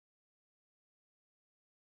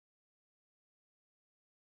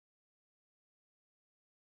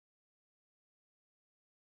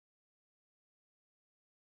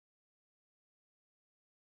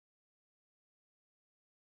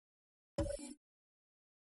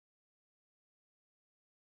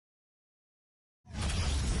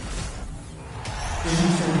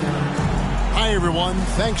Hey everyone,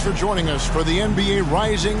 thanks for joining us for the NBA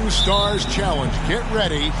Rising Stars Challenge. Get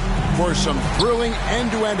ready for some thrilling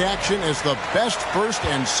end-to-end action as the best first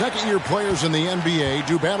and second year players in the NBA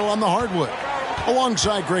do battle on the hardwood.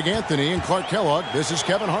 Alongside Greg Anthony and Clark Kellogg, this is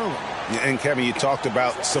Kevin Harlan. And Kevin, you talked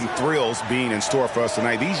about some thrills being in store for us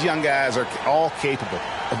tonight. These young guys are all capable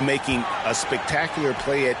of making a spectacular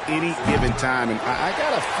play at any given time. And I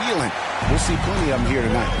got a feeling we'll see plenty of them here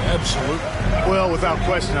tonight. Absolutely. Well, without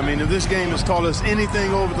question. I mean, if this game has taught us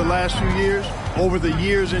anything over the last few years, over the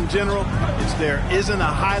years in general, it's there isn't a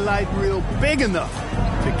highlight reel big enough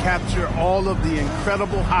to capture all of the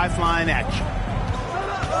incredible high-flying action.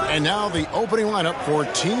 And now the opening lineup for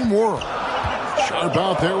Team World. Sharp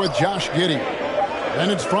out there with Josh Giddey. Then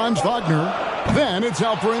it's Franz Wagner. Then it's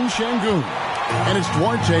Alperen Sengun. And it's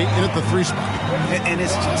Duarte in at the 3 spot. And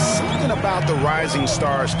it's just something about the Rising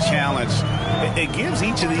Stars Challenge. It gives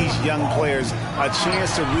each of these young players a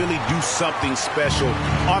chance to really do something special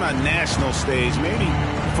on a national stage, maybe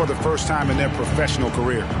for the first time in their professional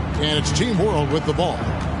career. And it's Team World with the ball.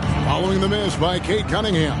 Following the miss by Cade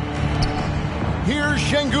Cunningham. Here's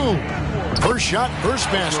Sengun. First shot, first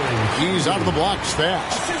basket. He's out of the blocks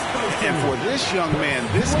fast. And for this young man,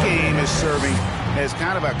 this game is serving as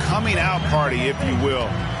kind of a coming out party, if you will.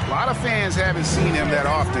 A lot of fans haven't seen him that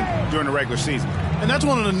often during the regular season. And that's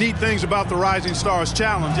one of the neat things about the Rising Stars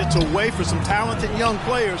Challenge. It's a way for some talented young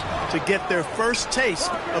players to get their first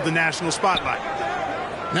taste of the national spotlight.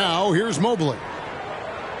 Now here's Mobley.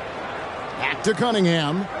 Back to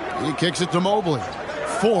Cunningham. He kicks it to Mobley.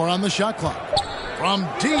 4 on the shot clock. From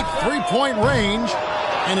deep three-point range,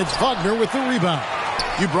 and it's Wagner with the rebound.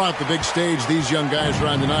 You brought the big stage these young guys are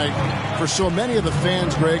on tonight. For so many of the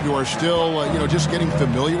fans, Greg, who are still, just getting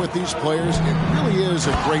familiar with these players, it really is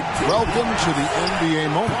a great welcome to the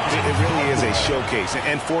NBA moment. It really is a showcase.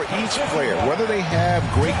 And for each player, whether they have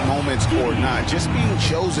great moments or not, just being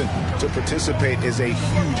chosen to participate is a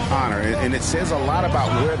huge honor. And it says a lot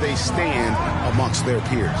about where they stand amongst their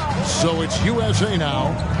peers. So it's USA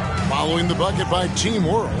now. Following the bucket by Team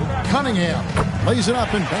World, Cunningham lays it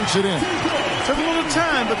up and banks it in. Took a little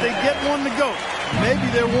time, but they get one to go. Maybe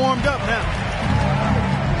they're warmed up now.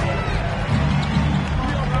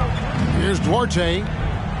 Here's Duarte.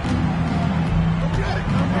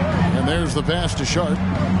 And there's the pass to Sharp.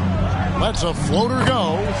 Lets a floater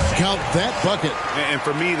go. Count that bucket. And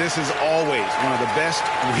for me, this is always one of the best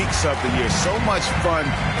weeks of the year. So much fun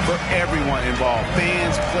for everyone involved.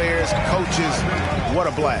 Fans, players, coaches. What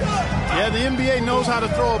a blast. Yeah, the NBA knows how to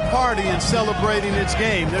throw a party in celebrating its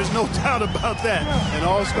game. There's no doubt about that. And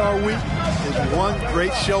All-Star Week is one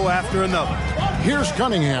great show after another. Here's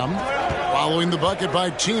Cunningham. Following the bucket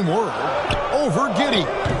by Team World. Over Giddey.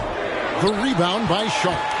 The rebound by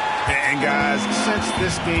Sharp. And guys, since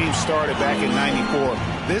this game started back in '94,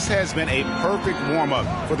 this has been a perfect warm-up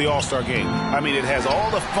for the All-Star game. I mean, it has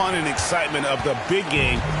all the fun and excitement of the big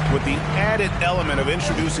game with the added element of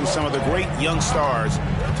introducing some of the great young stars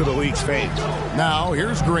to the league's fame. Now,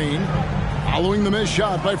 here's Green. Following the missed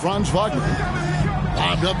shot by Franz Wagner.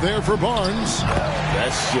 Lobbed up there for Barnes.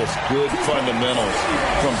 That's just good fundamentals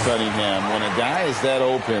from Cunningham. When a guy is that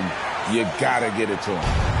open, you got to get it to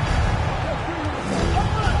him.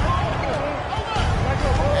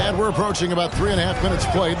 And we're approaching about 3.5 minutes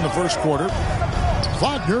played in the first quarter.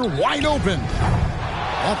 Wagner wide open.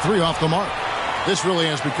 That 3 off the mark. This really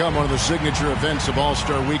has become one of the signature events of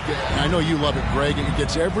All-Star Week. I know you love it, Greg. It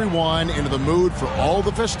gets everyone into the mood for all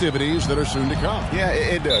the festivities that are soon to come. Yeah,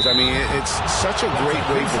 it does. I mean, it's such a great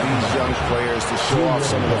way for these young players to show off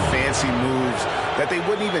some of the fancy moves that they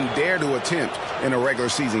wouldn't even dare to attempt in a regular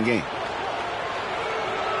season game.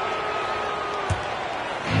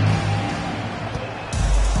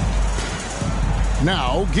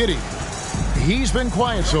 Now, Giddey. He's been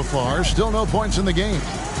quiet so far. Still no points in the game.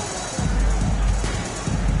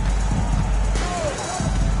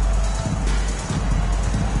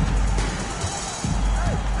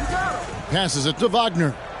 Passes it to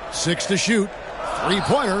Wagner. 6 to shoot.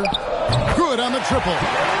 3-pointer. Good on the triple.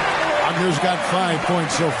 Wagner's got 5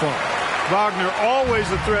 points so far. Wagner always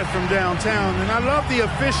a threat from downtown, and I love the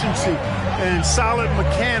efficiency and solid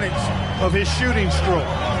mechanics of his shooting stroke.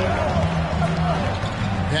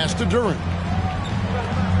 Pass to Duren.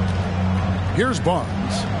 Here's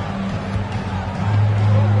Barnes.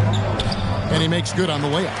 And he makes good on the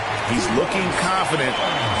layup. He's looking confident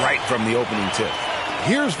right from the opening tip.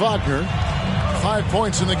 Here's Wagner. 5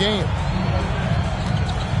 points in the game.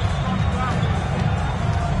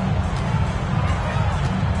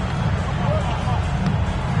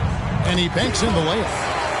 And he banks in the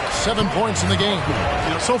layup. 7 points in the game.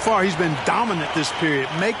 So far he's been dominant this period,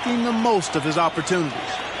 making the most of his opportunities.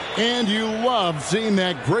 And you love seeing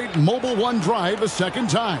that great Mobile One drive a second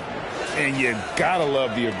time. And you gotta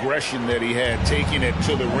love the aggression that he had, taking it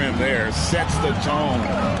to the rim there. Sets the tone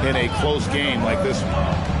in a close game like this one.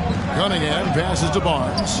 Cunningham passes to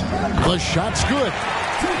Barnes. The shot's good.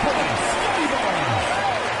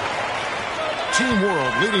 Team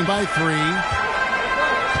World leading by 3.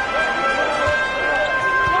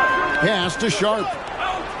 Pass to Sharp.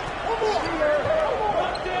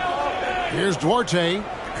 Here's Duarte,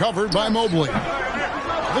 covered by Mobley.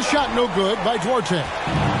 The shot no good by Duarte.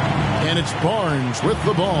 And it's Barnes with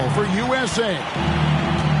the ball for USA.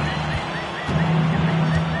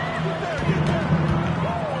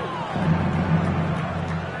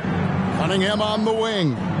 Cunningham on the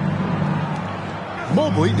wing.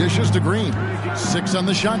 Mobley dishes to Green. 6 on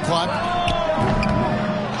the shot clock.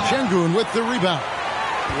 Şengün with the rebound.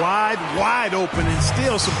 Wide open, and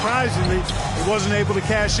still, surprisingly, he wasn't able to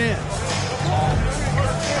cash in.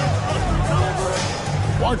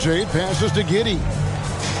 Duarte passes to Giddey.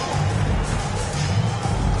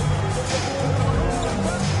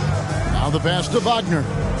 Now the pass to Wagner.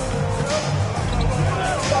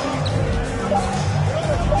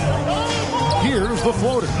 Here's the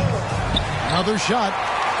floater. Another shot,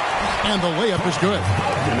 and the layup is good.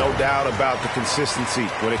 No doubt about the consistency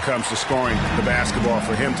when it comes to scoring the basketball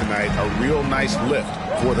for him tonight. A real nice lift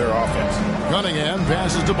for their offense. Cunningham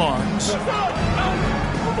passes to Barnes.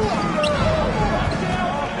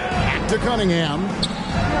 Back to Cunningham.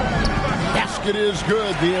 Basket is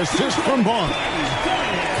good. The assist from Barnes.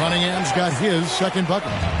 Cunningham's got his second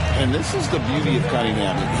bucket. And this is the beauty of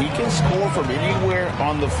Cunningham. He can score from anywhere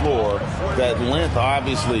on the floor. That length,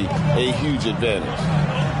 obviously, a huge advantage.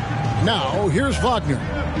 Now, here's Wagner.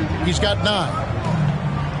 He's got 9.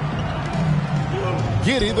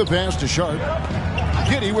 Giddey the pass to Sharp.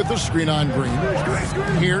 Giddey with the screen on Green.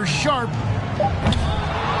 Here's Sharp.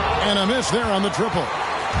 And a miss there on the triple.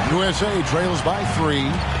 USA trails by 3.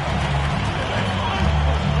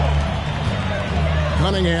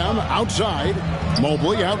 Cunningham outside.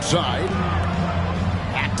 Mobley outside.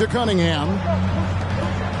 Back to Cunningham.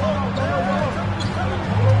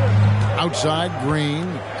 Outside Green.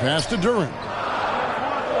 Pass to Durant.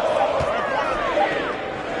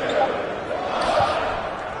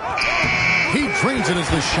 He drains it as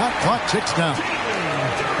the shot clock ticks down.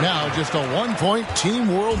 Now just a 1-point Team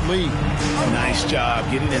World lead. Nice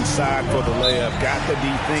job getting inside for the layup. Got the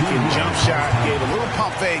deep thinking jump shot. Gave a little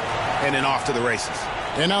pump fake. And then off to the races.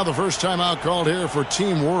 And now the first timeout called here for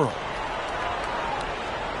Team World.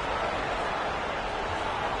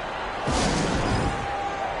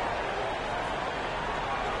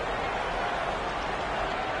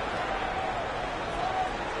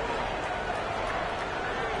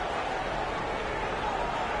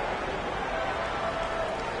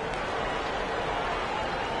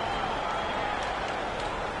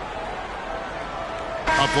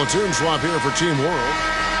 A platoon swap here for Team World.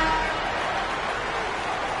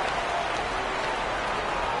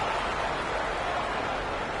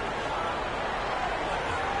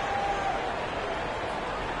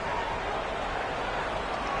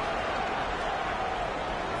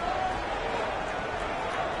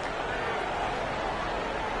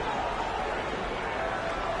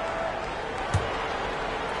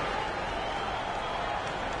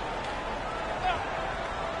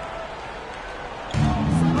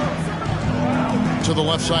 To the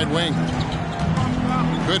left side wing.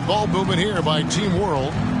 Good ball movement here by Team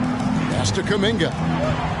World. Pass to Kuminga.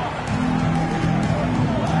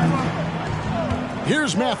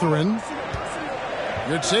 Here's Mathurin.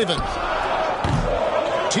 Good saving.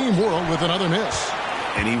 Team World with another miss.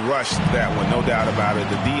 And he rushed that one, no doubt about it.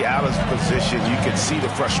 The D out of position, you can see the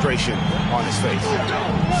frustration on his face.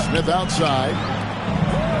 Smith outside.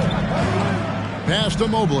 Pass to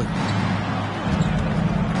Mobley.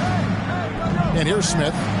 And here's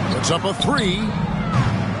Smith. Puts up a 3.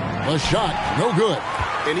 The shot, no good.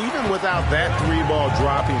 And even without that 3-ball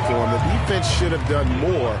dropping for him, the defense should have done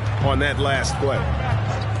more on that last play.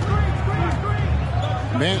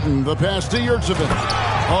 Manton, the pass to Yurtseven.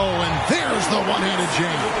 Oh, and there's the one-handed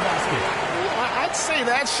jam. I'd say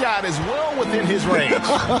that shot is well within his range.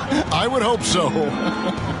 I would hope so.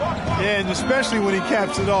 Yeah, and especially when he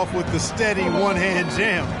caps it off with the steady one-hand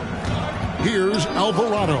jam. Here's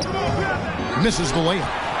Alvarado. Misses the layup.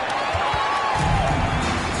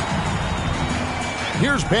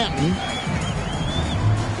 Here's Banton.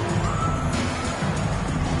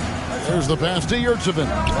 There's the pass to Yurtseven.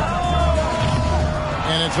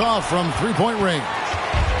 And it's off from three-point range.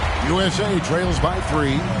 USA trails by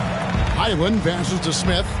 3. Highland passes to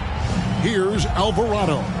Smith. Here's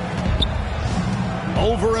Alvarado.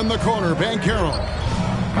 Over in the corner, Banchero.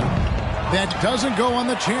 That doesn't go on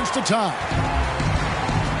the chance to tie.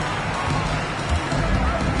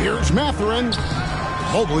 Here's Mathurin.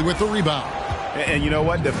 Mobley with the rebound. And you know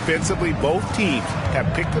what? Defensively, both teams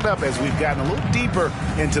have picked it up as we've gotten a little deeper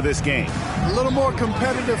into this game. A little more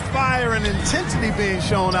competitive fire and intensity being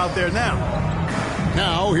shown out there now.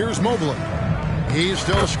 Now, here's Mobley. He's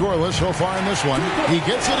still scoreless so far in this one. He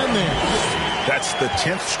gets it in there. That's the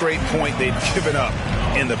 10th straight point they've given up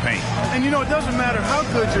in the paint. And, you know, it doesn't matter how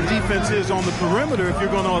good your defense is on the perimeter if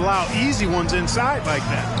you're going to allow easy ones inside like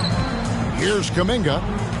that. Here's Kuminga.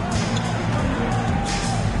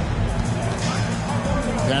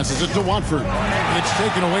 Passes it to Watford. It's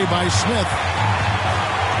taken away by Smith.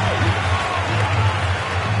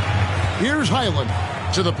 Here's Highland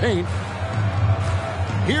to the paint.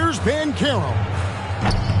 Here's Banchero.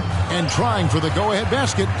 And trying for the go-ahead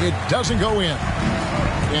basket. It doesn't go in.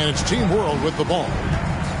 And it's Team World with the ball.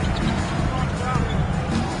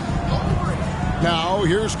 Now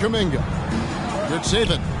here's Kuminga.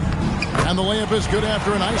 Yurtseven. And the layup is good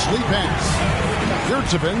after a nice lead pass.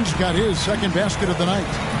 Yurtseven's got his second basket of the night.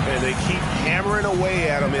 And they keep hammering away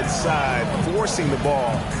at him inside, forcing the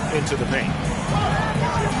ball into the paint.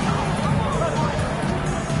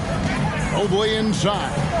 Mobley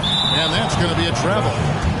inside. And that's going to be a travel.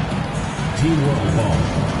 Team World ball.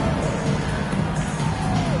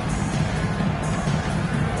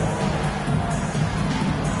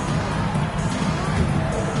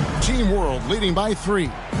 Team World leading by 3.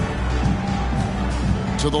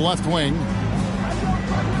 To the left wing.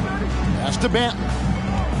 Pass to Banton.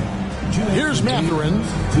 Here's Mathurin.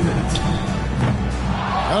 2 minutes.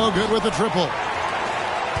 Oh, good with the triple.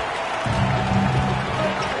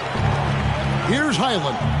 Here's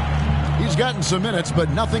Highland. He's gotten some minutes,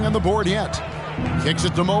 but nothing on the board yet. Kicks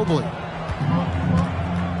it to Mobley.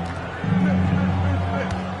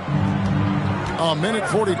 A minute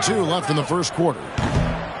 42 left in the first quarter.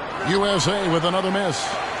 USA with another miss.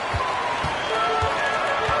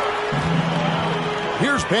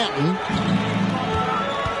 Here's Banton.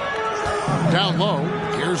 Down low.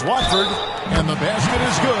 Here's Watford. And the basket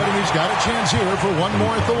is good, and he's got a chance here for one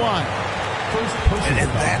more at the line. And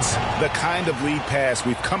that's the kind of lead pass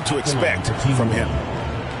we've come to expect from him.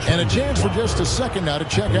 And a chance for just a second now to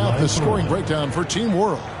check out the scoring breakdown for Team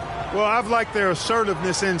World. Well, I've liked their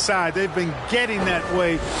assertiveness inside. They've been getting that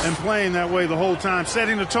way and playing that way the whole time,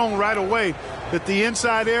 setting the tone right away that the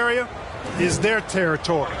inside area is their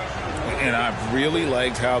territory. And I've really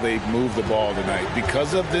liked how they've moved the ball tonight.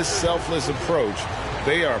 Because of this selfless approach,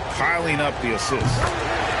 they are piling up the assists.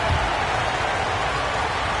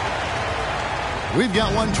 We've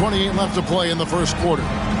got 1:28 left to play in the first quarter.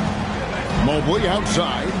 Mobley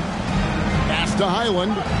outside. Pass to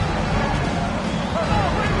Highland.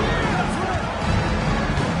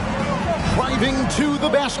 Driving to the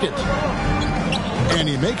basket. And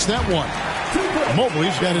he makes that one.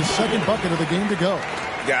 Mobley's got his second bucket of the game to go.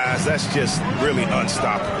 Guys, that's just really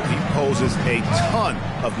unstoppable. He poses a ton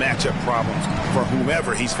of matchup problems for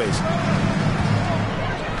whomever he's facing.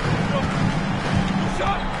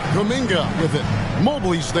 Kuminga with it.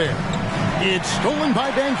 Mobley's there. It's stolen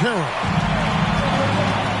by Banchero.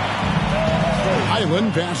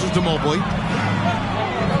 Highland passes to Mobley.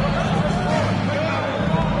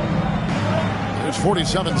 There's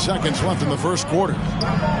 47 seconds left in the first quarter.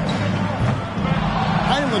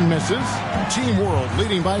 Highland misses. Team World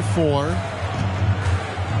leading by 4.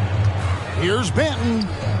 Here's Banton.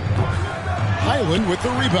 Highland with the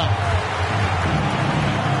rebound.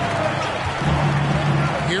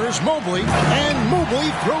 Here's Mobley, and Mobley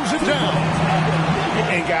throws it down.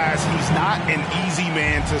 And guys, he's not an easy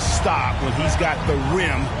man to stop when he's got the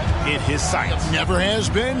rim in his sights. Never has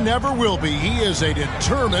been, never will be. He is a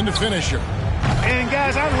determined finisher. And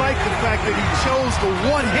guys, I like the fact that he chose the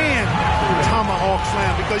one-hand tomahawk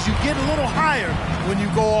slam because you get a little higher when you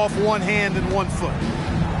go off one hand and 1 foot.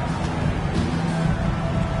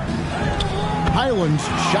 Highland's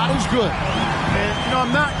shot is good. And, you know,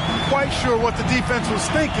 I'm not quite sure what the defense was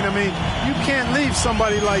thinking. I mean, you can't leave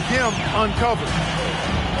somebody like him uncovered.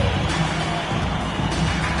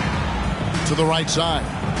 To the right side.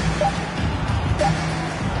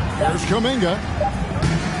 There's Kuminga.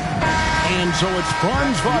 And so it's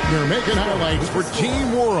Franz Wagner making highlights for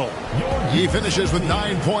Team World. He finishes with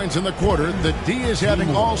 9 points in the quarter. The D is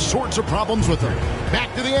having all sorts of problems with him.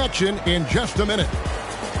 Back to the action in just a minute.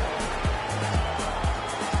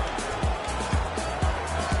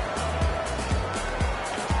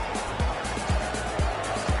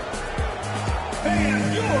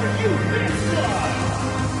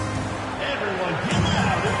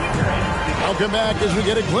 Welcome back as we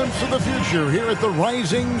get a glimpse of the future here at the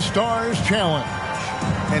Rising Stars Challenge.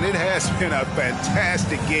 and it has been a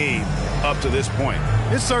fantastic game up to this point.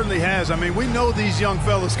 It certainly has. I mean, we know these young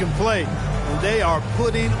fellas can play, and they are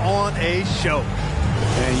putting on a show.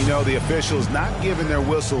 And, you know, the officials not giving their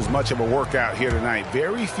whistles much of a workout here tonight.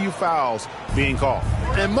 Very few fouls being called.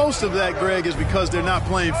 And most of that, Greg, is because they're not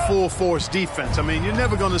playing full-force defense. I mean, you're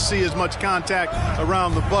never going to see as much contact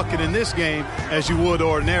around the bucket in this game as you would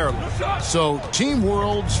ordinarily. So, Team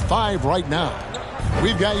World's 5 right now.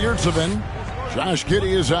 We've got Yurtseven. Josh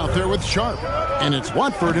Giddey is out there with Sharp. And it's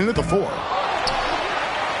Watford in at the 4.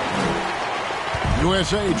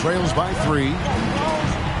 USA trails by 3.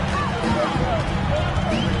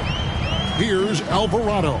 Here's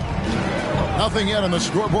Alvarado. Nothing yet on the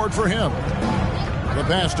scoreboard for him. The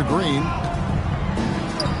pass to Green.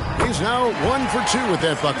 He's now 1 for 2 with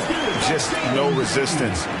that bucket. Just no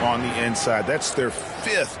resistance on the inside. That's their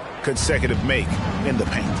 5th consecutive make in the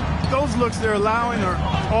paint. Those looks they're allowing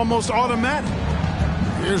are almost automatic.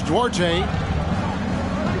 Here's Duarte.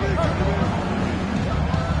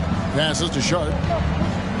 Passes to Sharp.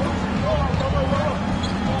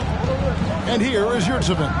 And here is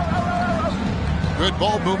Yurtseven. Good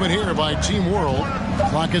ball movement here by Team World.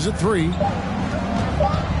 Clock is at 3.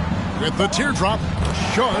 With the teardrop,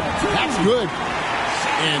 Sharp, that's good.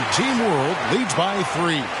 And Team World leads by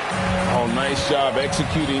 3. Oh, nice job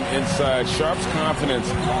executing inside. Sharp's confidence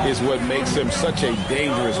is what makes him such a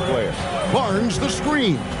dangerous player. Barnes the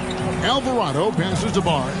screen. Alvarado passes to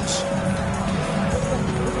Barnes.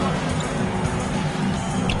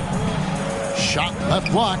 Shot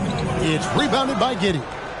left block. It's rebounded by Giddey.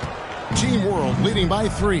 Team World leading by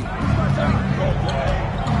 3.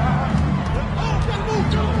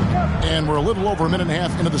 And we're a little over a minute and a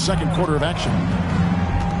half into the second quarter of action.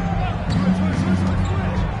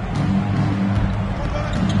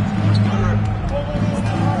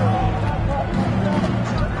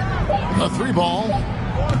 A 3 ball.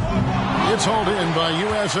 It's hauled in by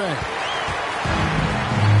USA.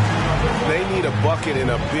 They need a bucket in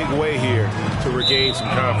a big way here to regain some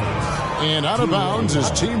confidence. And out of bounds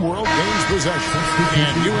as Team World gains possession.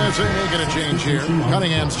 And USA making a change here.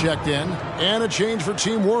 Cunningham's checked in. And a change for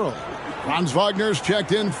Team World. Franz Wagner's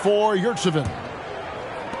checked in for Yurtseven.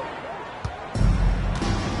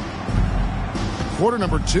 Quarter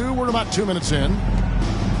number 2. We're about 2 minutes in.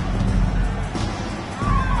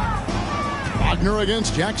 Wagner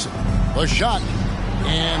against Jackson. The shot.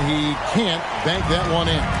 And he can't bank that one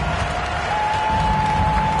in.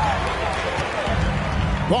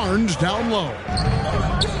 Barnes down low.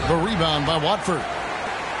 The rebound by Watford.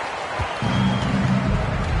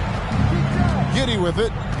 Giddey with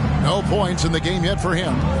it. No points in the game yet for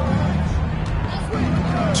him.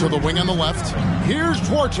 To the wing on the left. Here's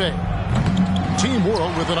Duarte. Team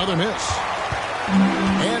World with another miss.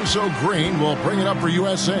 And so Green will bring it up for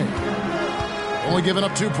USA. Only giving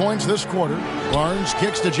up 2 points this quarter. Barnes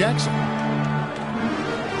kicks to Jackson.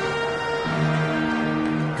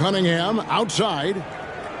 Cunningham outside.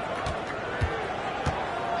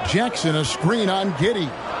 Jackson a screen on Giddey.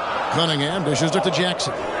 Cunningham dishes it to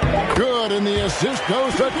Jackson. Good, and the assist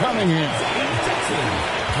goes to Cunningham.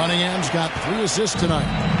 Cunningham's got 3 assists tonight.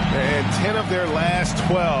 And 10 of their last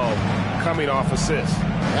 12 coming off assists.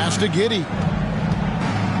 Pass to Giddey.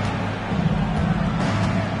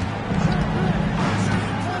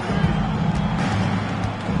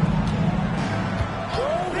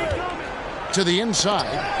 To the inside.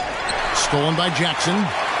 Stolen by Jackson.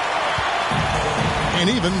 And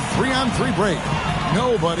even 3-on-3 break.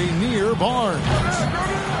 Nobody near Barnes.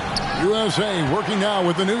 USA working now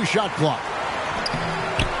with the new shot clock.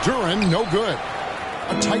 Duran, no good.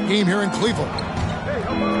 A tight game here in Cleveland.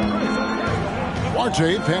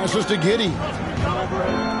 Duarte passes to Giddey.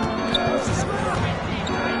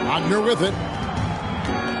 Wagner with it.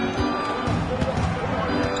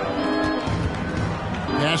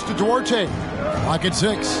 Pass to Duarte. Clock at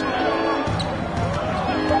 6.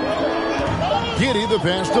 Giddey the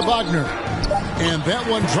pass to Wagner. And that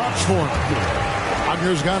one drops for him.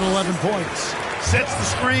 Wagner's got 11 points. Sets the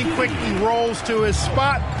screen, quickly rolls to his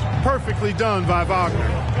spot. Perfectly done by Wagner.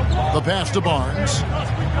 The pass to Barnes.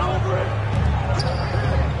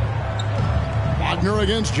 Wagner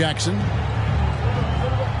against Jackson.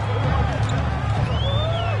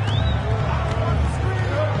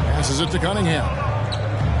 Passes it to Cunningham.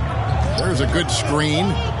 There's a good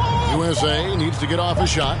screen. USA needs to get off a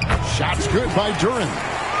shot. Shot's good by Duran.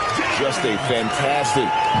 Just a fantastic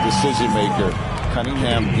decision maker.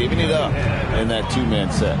 Cunningham giving it up in that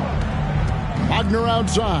 2-man set. Wagner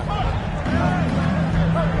outside.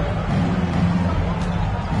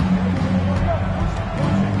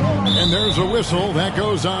 And there's a whistle that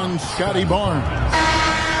goes on Scotty Barnes.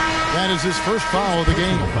 That is his first foul of the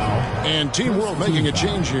game. And Team World making a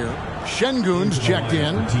change here. Şengün's checked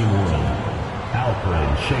in. Team World,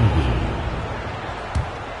 Alperen Şengün.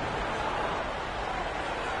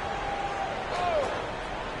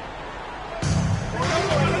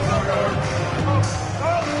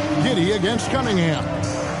 Giddey against Cunningham.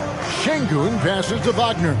 Şengün passes to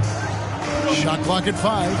Wagner. Shot clock at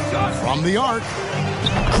 5. From the arc.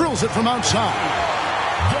 Drills it from outside.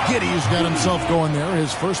 Giddey's got himself going there.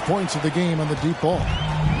 His first points of the game on the deep ball.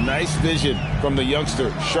 Nice vision from the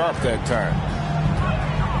youngster. Sharp that time.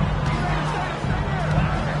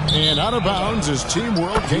 And out of bounds as Team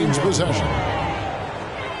World gains possession.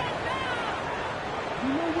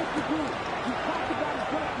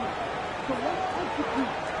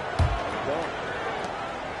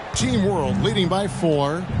 Team World leading by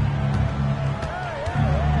 4.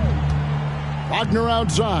 Wagner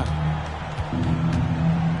outside.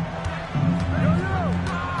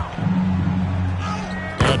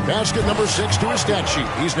 And basket number 6 to his stat sheet.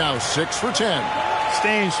 He's now 6 for 10.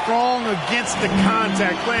 Staying strong against the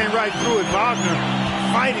contact, playing right through it. Wagner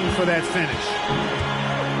fighting for that finish.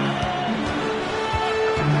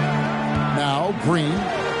 Now Green.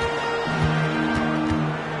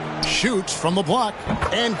 Shoots from the block.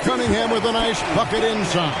 And Cunningham with a nice bucket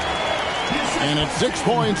inside. And it's 6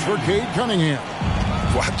 points for Cade Cunningham.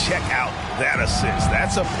 Wow, check out that assist.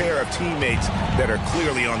 That's a pair of teammates that are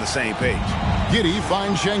clearly on the same page. Giddey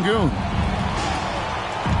finds Şengün.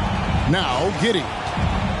 Now Giddey.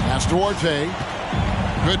 Pass to Orte.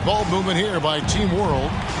 Good ball movement here by Team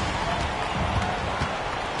World.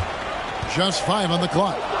 Just 5 on the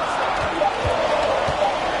clock.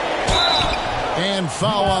 And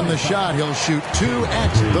foul on the shot. He'll shoot 2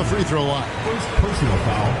 at the free throw line. First personal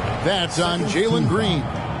foul. That's on Jalen Green.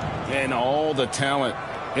 And all the talent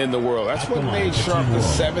in the world. That's what made Sharp the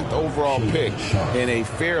 7th overall pick in a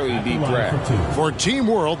fairly deep draft. For Team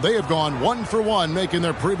World, they have gone 1 for 1, making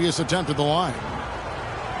their previous attempt at the line.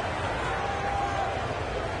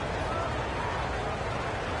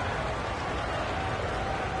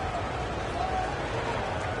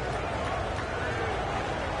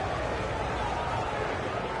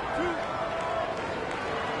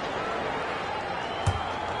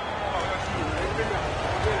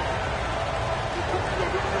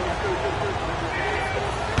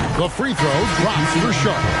 The free throw drops for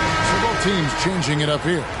Sharp. So both teams changing it up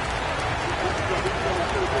here.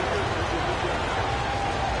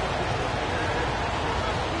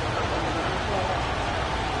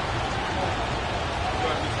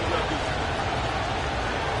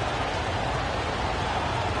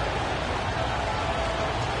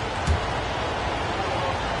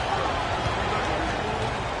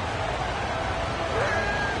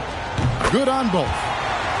 Good on both.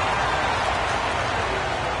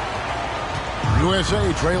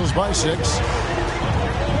 USA trails by 6.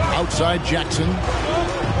 Outside Jackson.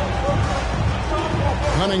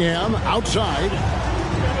 Cunningham outside.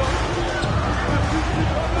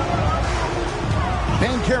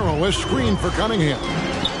 Banchero is screened for Cunningham.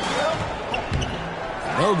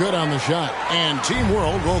 No good on the shot. And Team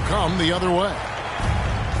World will come the other way.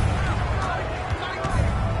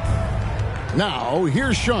 Now,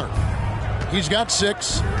 here's Sharp. He's got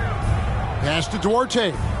 6. Pass to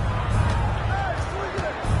Duarte.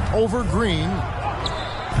 Over Green.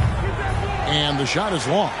 And the shot is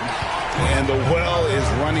long. And the well is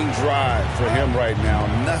running dry for him right now.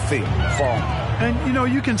 Nothing falling. And, you know,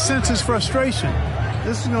 you can sense his frustration.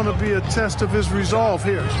 This is going to be a test of his resolve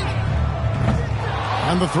here.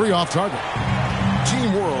 And the 3 off target.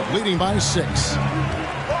 Team World leading by 6.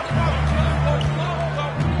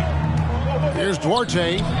 Here's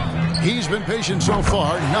Duarte. He's been patient so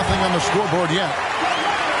far. Nothing on the scoreboard yet.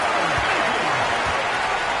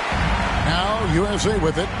 Now USA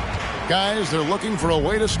with it. Guys, they're looking for a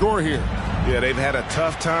way to score here. Yeah, they've had a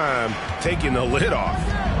tough time taking the lid off.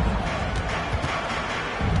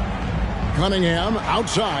 Cunningham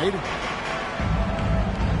outside.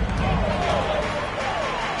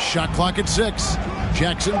 Shot clock at 6.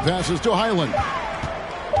 Jackson passes to Highland.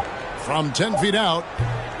 From 10 feet out,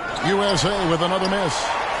 USA with another miss.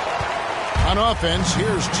 On offense,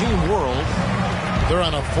 here's Team World. They're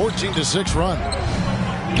on a 14-6 run.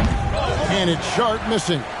 And it's Sharp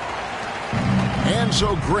missing. And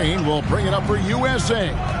so Green will bring it up for USA.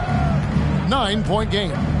 9-point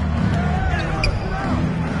game.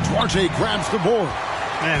 Duarte grabs the board.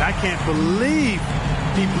 Man, I can't believe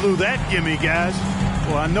he blew that gimme, guys.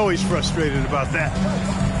 Well, I know he's frustrated about that.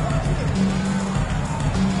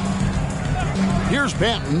 Here's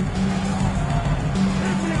Banton.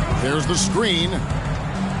 There's the screen.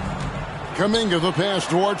 Kuminga the pass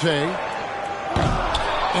to Duarte.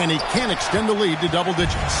 And he can't extend the lead to double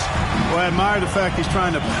digits. Well, I admire the fact he's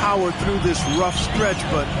trying to power through this rough stretch,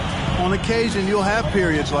 but on occasion you'll have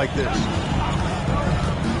periods like this.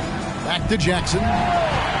 Back to Jackson.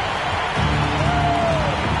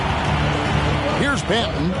 Here's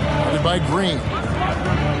Banton, guarded by Green.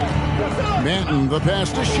 Banton, the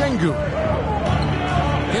pass to Şengün.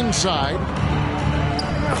 Inside.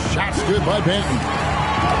 Shot's good by Banton.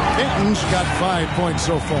 Banton's got 5 points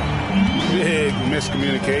so far. Big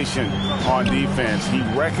miscommunication on defense. He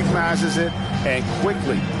recognizes it and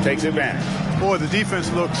quickly takes advantage. Boy, the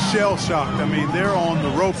defense looks shell-shocked. I mean, they're on the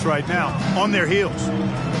ropes right now, on their heels.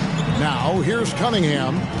 Now, here's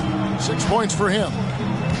Cunningham. 6 points for him.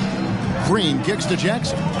 Green kicks to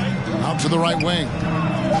Jackson. Out to the right wing.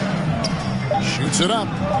 Shoots it up.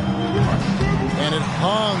 And it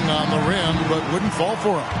hung on the rim, but wouldn't fall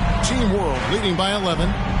for him. Team World leading by 11.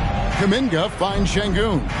 Kuminga finds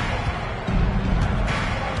Şengün.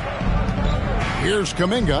 Here's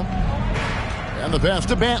Kuminga. And the pass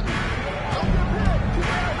to Banton.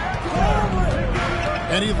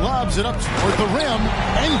 And he lobs it up toward the rim.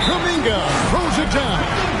 And Kuminga throws it down.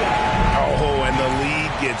 Oh, and the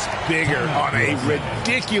lead gets bigger on a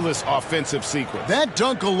ridiculous offensive sequence. That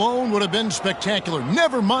dunk alone would have been spectacular.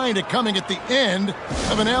 Never mind it coming at the end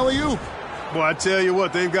of an alley-oop. Well, I tell you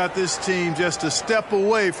what, they've got this team just a step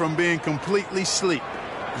away from being completely asleep.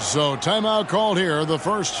 So timeout called here, the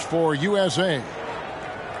first for USA.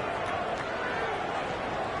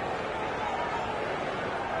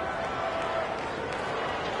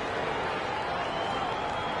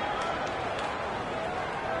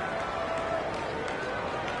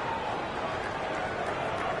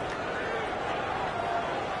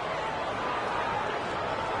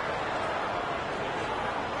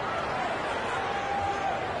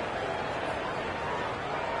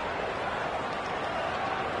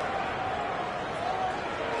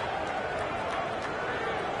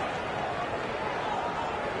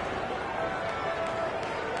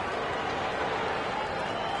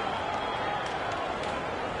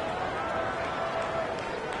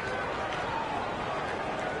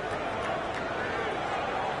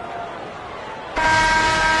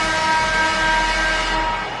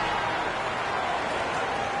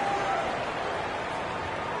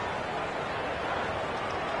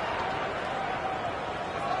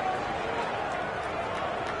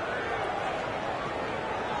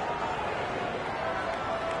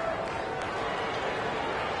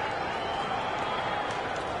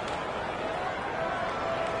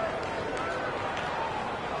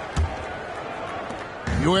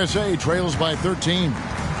 USA trails by 13.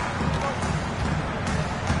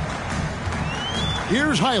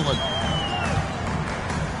 Here's Hyland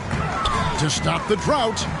to stop the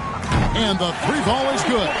drought. And the three ball is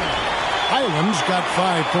good. Hyland's got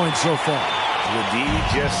 5 points so far. The D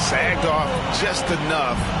just sagged off just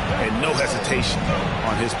enough and no hesitation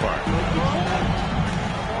on his part.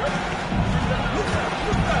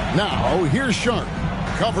 Now here's Sharp,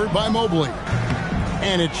 covered by Mobley.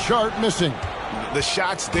 And it's Sharp missing. The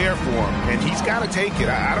shot's there for him, and he's got to take it.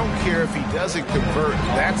 I don't care if he doesn't convert.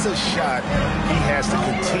 That's a shot he has to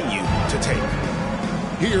continue to take.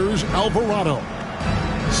 Here's Alvarado.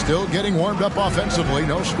 Still getting warmed up offensively.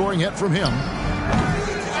 No scoring hit from him.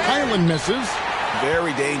 Hyland misses.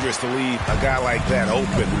 Very dangerous to leave a guy like that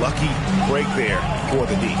open. Lucky break there for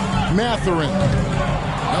the D. Mathurin.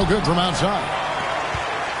 No good from outside.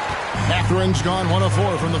 Mathurin's gone 1 of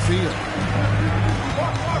 4 from the field.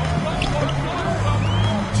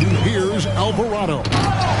 Here's Alvarado.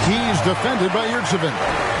 He's defended by Yurtseven.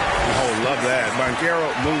 Oh, love that. Banchero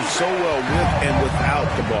moves so well with and without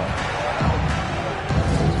the ball.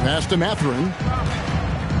 Pass to Mathurin.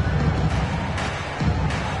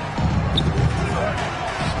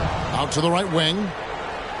 Out to the right wing.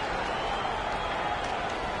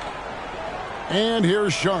 And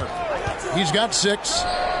here's Sharp. He's got 6.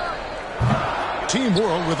 Team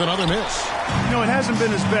World with another miss. You know, it hasn't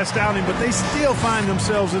been his best outing, but they still find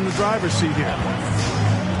themselves in the driver's seat here.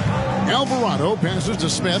 Alvarado passes to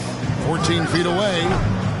Smith, 14 feet away.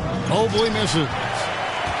 Mobley misses.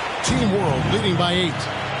 Team World leading by 8.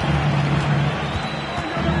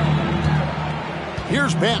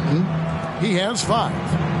 Here's Banton. He has 5.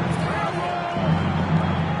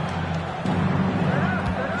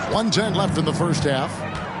 1:10 left in the first half.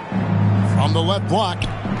 From the left block.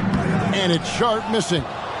 And it's Sharp missing.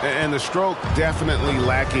 And the stroke definitely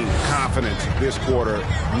lacking confidence this quarter.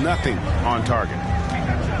 Nothing on target.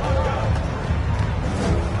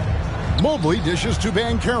 Mobley dishes to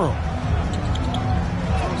Banchero.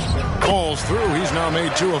 Falls through. He's now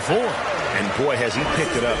made 2 of 4. And boy, has he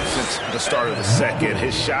picked it up since the start of the second.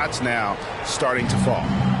 His shots now starting to fall.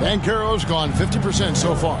 Banchero's gone 50%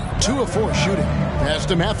 so far. 2 of 4 shooting. Pass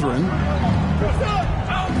to Mathurin.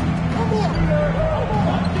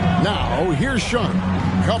 Now, here's Sharp.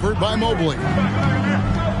 Covered by Mobley.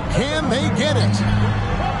 Can they get it?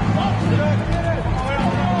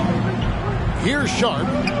 Here's Sharp.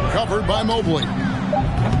 Covered by Mobley.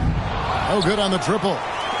 No good on the triple.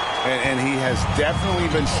 And he has definitely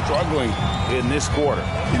been struggling in this quarter.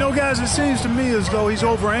 You know, guys, it seems to me as though he's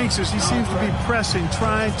over-anxious. He seems to be pressing,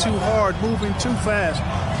 trying too hard, moving too fast.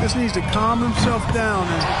 Just needs to calm himself down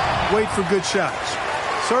and wait for good shots.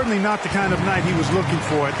 Certainly not the kind of night he was looking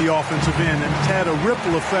for at the offensive end, and it's had a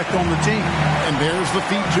ripple effect on the team. And there's the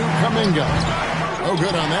feed to Kuminga. No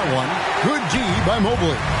good on that one. Good D by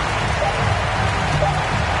Mobley.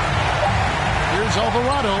 Here's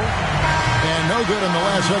Alvarado. And no good on the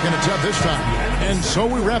last second attempt this time. And so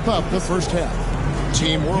we wrap up the first half.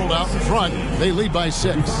 Team World out in front. They lead by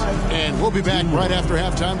 6. And we'll be back right after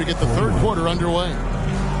halftime to get the third quarter underway.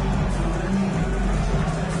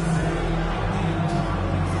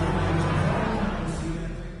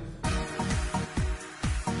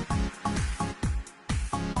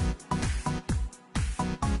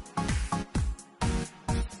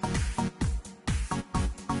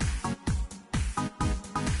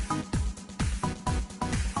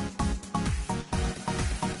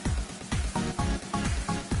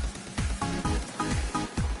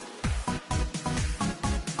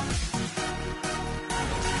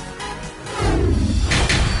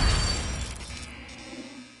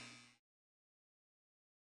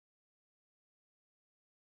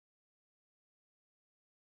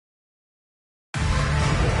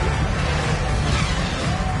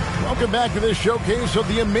 Welcome back to this showcase of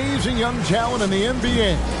the amazing young talent in the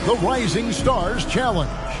NBA, the Rising Stars Challenge.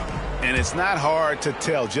 And it's not hard to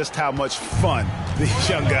tell just how much fun these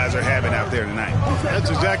young guys are having out there tonight. That's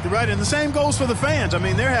exactly right. And the same goes for the fans. I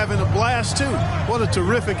mean, they're having a blast, too. What a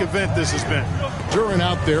terrific event this has been. Duran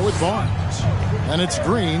out there with Barnes. And it's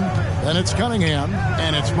Green. Then it's Cunningham.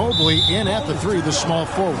 And it's Mobley in at the 3, the small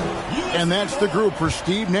forward. And that's the group for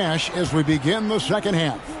Steve Nash as we begin the second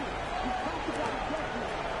half.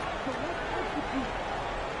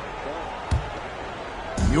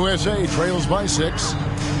 USA trails by 6.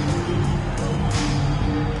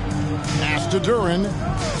 Pass to Duran.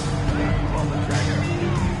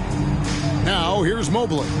 Now here's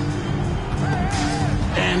Mobley.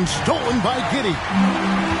 And stolen by Giddey.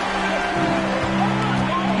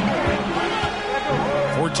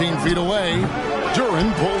 14 feet away.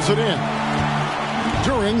 Duran pulls it in.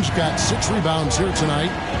 Duran's got 6 rebounds here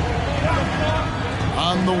tonight.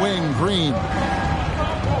 On the wing, Green.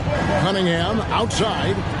 Cunningham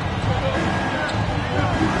outside.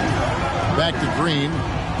 Back to Green.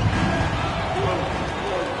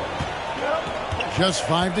 Just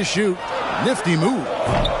 5 to shoot. Nifty move.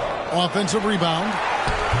 Offensive rebound.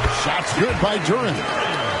 Shot's good by Duran.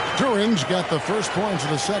 Duran's got the first points of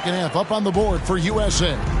the second half up on the board for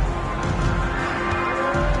USA.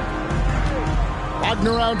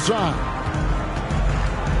 Wagner outside.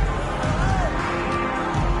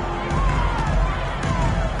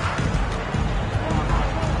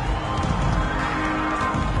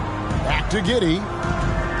 To Giddey.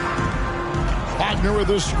 Wagner with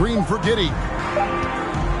a screen for Giddey.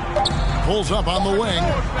 Pulls up on the wing.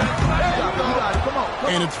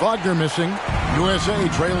 And it's Wagner missing. USA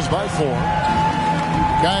trails by 4.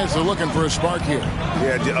 Guys are looking for a spark here.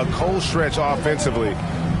 Yeah, a cold stretch offensively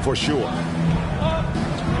for sure.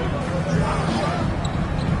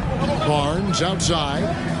 Barnes outside.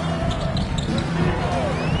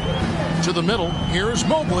 To the middle. Here's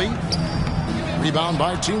Mobley. Rebound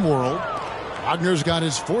by Team World. Wagner's got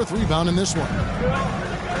his 4th rebound in this one.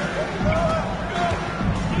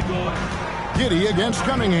 Giddey against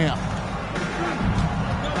Cunningham.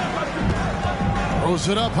 Throws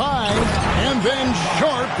it up high. And then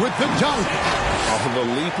Sharp with the dunk. Oh, the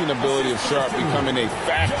leaping ability of Sharp becoming a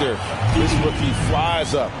factor. This rookie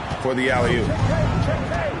flies up for the alley-oop.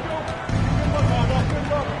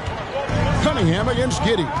 Cunningham against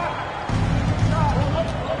Giddey.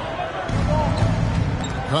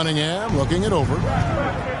 Cunningham looking it over. The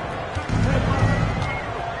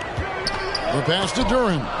pass to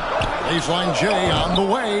Duran. Baseline J on the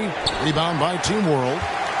way. Rebound by Team World.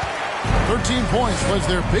 13 points was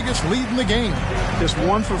their biggest lead in the game. Just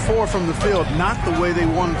 1 for 4 from the field, not the way they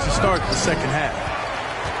wanted to start the second half.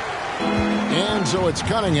 And so it's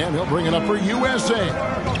Cunningham. He'll bring it up for USA.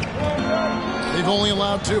 They've only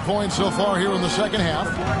allowed 2 points so far here in the second half.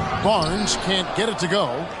 Barnes can't get it to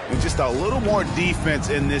go. And just a little more defense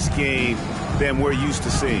in this game than we're used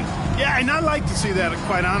to seeing. Yeah, and I like to see that,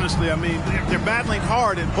 quite honestly. I mean, they're battling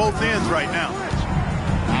hard at both ends right now.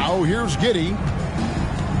 Now here's Giddey.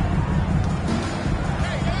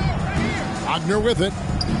 Wagner with it.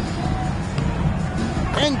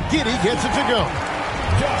 And Giddey gets it to go.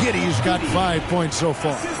 Giddey's got 5 points so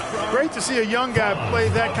far. Great to see a young guy play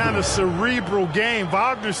that kind of cerebral game.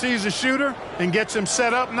 Wagner sees a shooter and gets him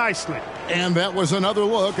set up nicely. And that was another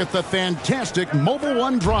look at the fantastic Mobile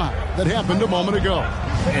One drive that happened a moment ago.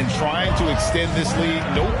 And trying to extend this lead,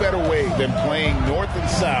 no better way than playing north and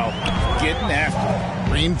south, getting after it.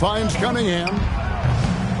 Green finds Cunningham.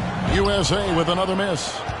 USA with another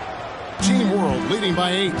miss. Team World leading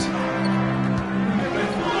by 8.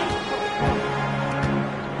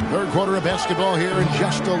 Third quarter of basketball here in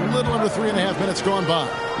just a little under 3.5 minutes gone by.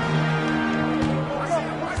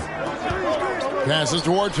 Passes to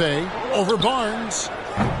Orte. Over Barnes.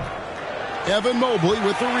 Evan Mobley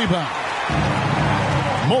with the rebound.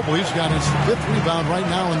 Mobley's got his 5th rebound right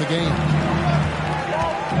now in the game.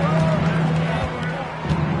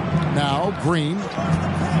 Now Green.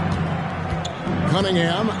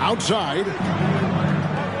 Cunningham outside.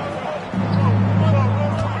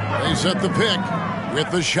 They set the pick with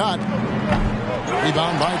the shot.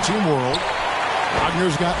 Rebound by Team World.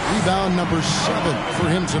 Wagner's got rebound number 7 for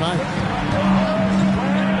him tonight.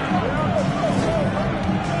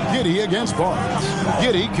 Giddey against Barnes.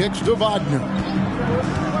 Giddey kicks to Wagner.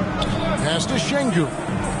 Pass to Şengün.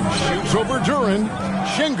 Shoots over Duren.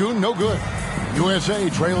 Şengün no good. USA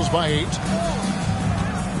trails by 8.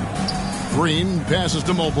 Green passes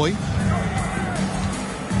to Mobley.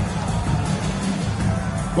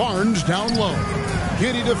 Barnes down low.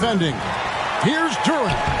 Giddey defending. Here's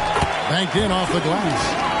Duren. Banked in off the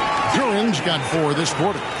glass. Duren's got 4 this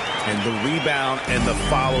quarter. And the rebound and the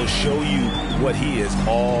follow show you what he is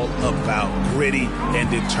all about. Gritty and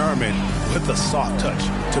determined with the soft touch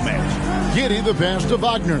to match. Giddey the pass to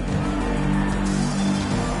Wagner.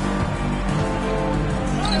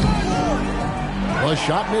 The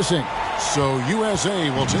shot missing. So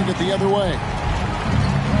USA will take it the other way.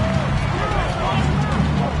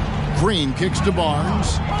 Green kicks to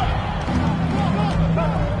Barnes.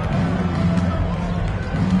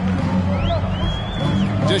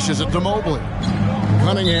 Dishes it to Mobley.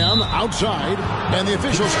 Cunningham outside, and the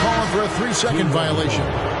officials calling for a 3-second violation.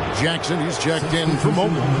 Jackson, he's checked in for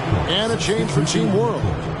Mobley. And a change for Team World.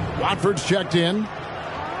 Watford's checked in.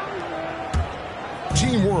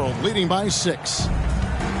 Team World leading by 6.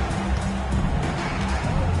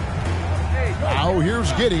 Now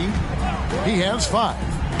here's Giddey. He has 5.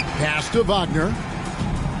 Pass to Wagner.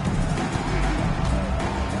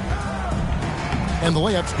 And the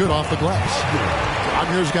layup's good off the glass.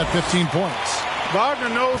 Wagner's got 15 points. Wagner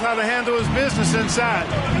knows how to handle his business inside,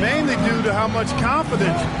 mainly due to how much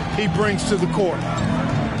confidence he brings to the court.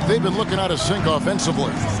 They've been looking out of sync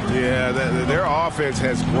offensively. Yeah, their offense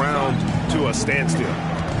has ground to a standstill.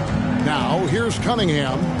 Now, here's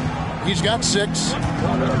Cunningham. He's got 6.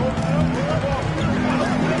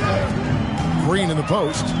 Green in the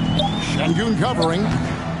post. Şengün covering.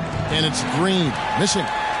 And it's Green missing.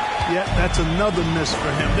 Yeah, that's another miss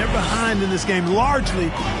for him. They're behind in this game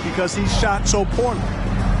largely because he shot so poorly.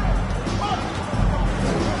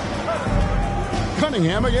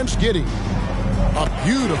 Cunningham against Giddey. A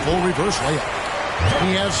beautiful reverse layup.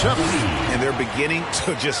 He has 7. And they're beginning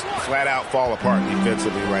to just flat out fall apart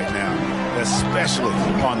defensively right now, especially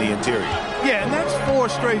on the interior. Yeah, and that's 4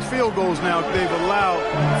 straight field goals now they've allowed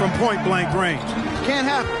from point-blank range. Can't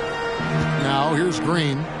happen. Now here's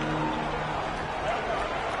Green.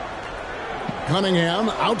 Cunningham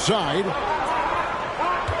outside.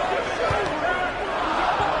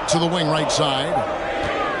 To the wing right side.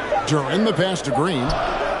 Duren the pass to Green.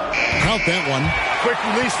 Count that one. Quick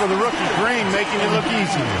release for the rookie Green, making it look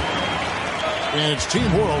easy. And it's Team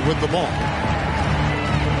World with the ball.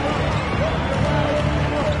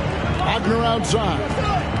 Wagner outside.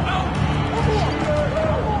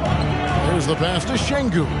 There's the pass to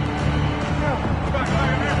Şengün.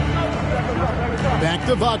 Back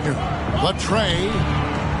to Wagner. The tray.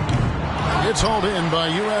 It's hauled in by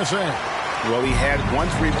USA. Well, he had 1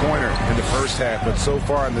 3-pointer in the first half, but so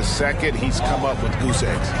far in the second, he's come up with goose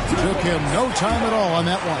eggs. Took him no time at all on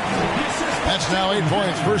that one. That's now 8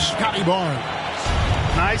 points for Scotty Barnes.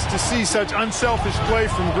 Nice to see such unselfish play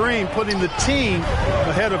from Green, putting the team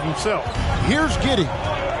ahead of himself. Here's Giddey.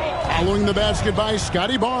 Following the basket by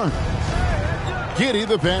Scotty Barnes. Giddey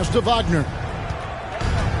the pass to Wagner.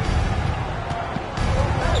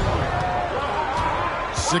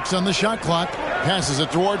 Six on the shot clock. Passes it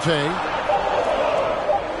to Orte.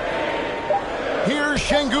 Here's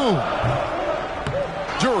Şengün.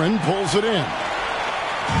 Duren pulls it in.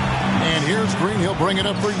 And here's Green. He'll bring it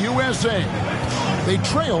up for USA. They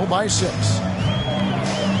trail by 6.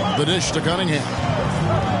 The dish to Cunningham.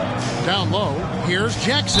 Down low, here's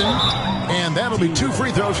Jackson. And that'll be 2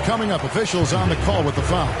 free throws coming up. Officials on the call with the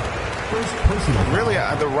foul. Really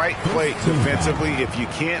the right play defensively. If you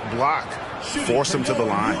can't block, force them to the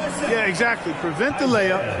line. Yeah, exactly. Prevent the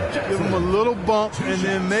layup, give them a little bump, and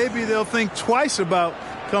then maybe they'll think twice about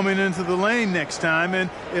coming into the lane next time. And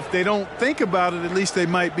if they don't think about it, at least they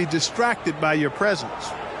might be distracted by your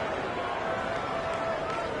presence.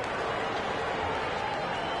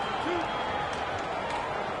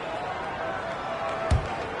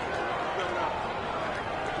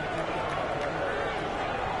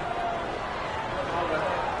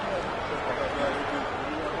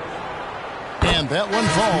 And that one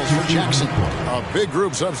falls for Jackson. A big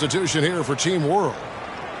group substitution here for Team World.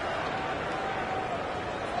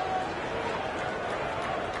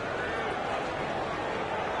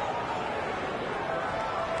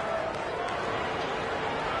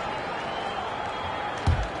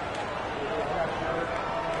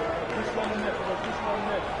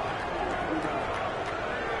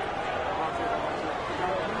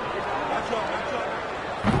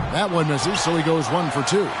 That one misses, so he goes 1 for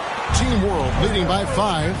 2. Team World leading by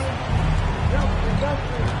 5.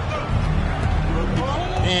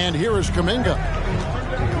 And here is Kuminga.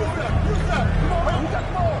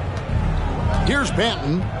 Here's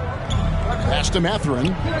Banton. Pass to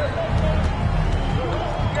Mathurin.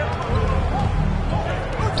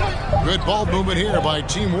 Good ball movement here by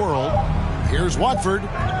Team World. Here's Watford.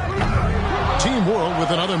 Team World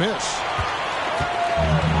with another miss.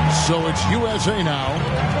 So it's USA now.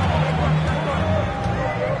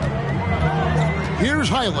 Here's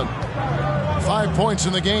Highland. 5 points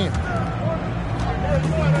in the game.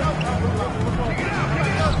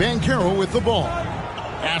 Banchero with the ball.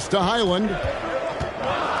 Pass to Highland.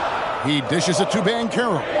 He dishes it to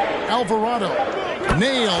Banchero. Alvarado.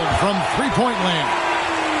 Nailed from three-point land.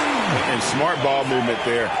 And smart ball movement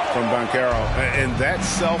there from Banchero. And that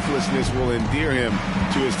selflessness will endear him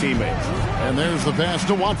to his teammates. And there's the pass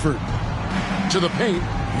to Watford. To the paint.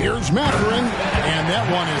 Here's Mathurin. And that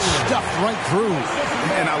one is stuffed right through.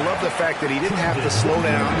 And I love the fact that he didn't have to slow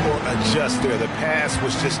down or adjust there. The pass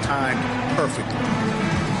was just timed perfectly.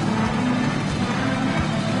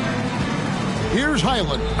 Here's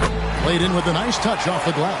Highland. Played in with a nice touch off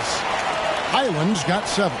the glass. Highland's got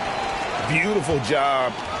 7. Beautiful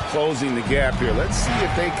job closing the gap here. Let's see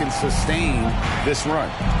if they can sustain this run.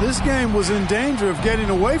 This game was in danger of getting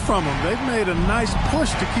away from them. They've made a nice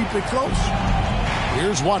push to keep it close.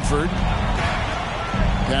 Here's Watford.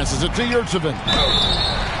 Passes it to Yurtsevin.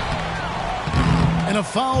 And a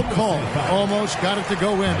foul call. Almost got it to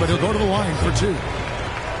go in, but he'll go to the line for 2.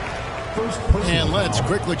 And let's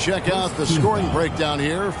quickly check out the scoring breakdown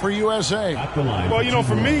here for USA. Well, you know,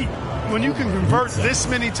 for me, when you can convert this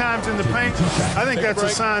many times in the paint, I think that's a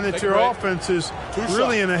sign that your offense is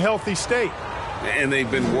really in a healthy state. And they've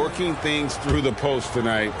been working things through the post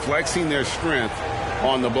tonight, flexing their strength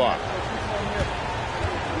on the block.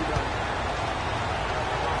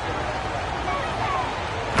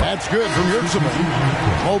 That's good from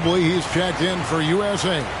Yurtsevin. Mobley, he's checked in for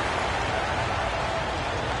USA.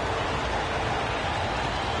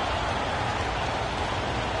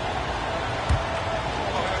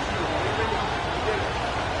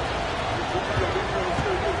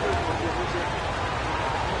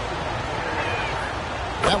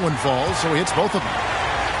 That one falls, so he hits both of them.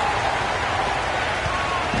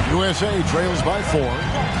 USA trails by 4.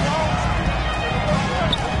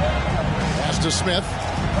 Pass to Smith.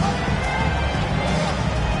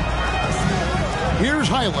 Here's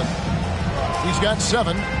Highland. He's got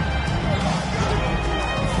 7.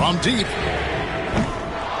 From deep.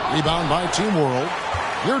 Rebound by Team World.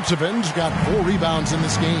 Yurtsevin's got 4 rebounds in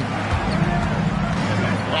this game.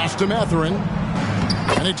 Pass to Mathurin.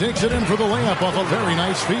 And he takes it in for the layup off a very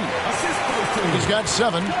nice feed. He's got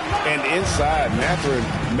 7. And inside, Mathurin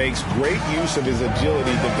makes great use of his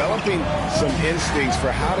agility, developing some instincts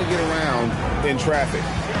for how to get around in traffic.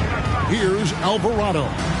 Here's Alvarado.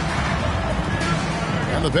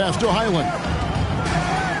 And the pass to Highland.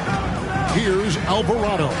 Here's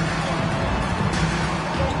Alvarado.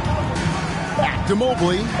 Back to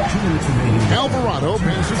Mobley. Alvarado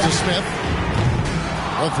passes to Smith.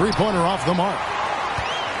 A 3-pointer off the mark.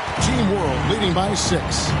 Team World leading by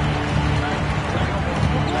 6.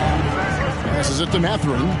 Passes it to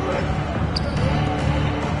Mathurin.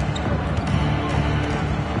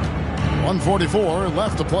 1:44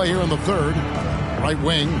 left to play here in the third. Right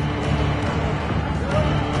wing.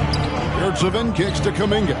 Yurtsevin kicks to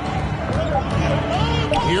Kuminga.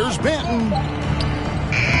 Here's Banton.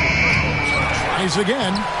 Tries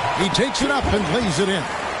again. He takes it up and lays it in.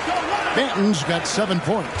 Banton's got 7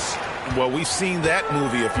 points. Well, we've seen that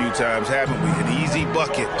movie a few times, haven't we? An easy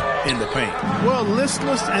bucket in the paint. Well,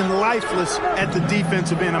 listless and lifeless at the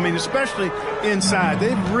defensive end. I mean, especially inside.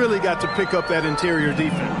 They've really got to pick up that interior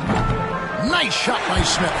defense. Nice shot by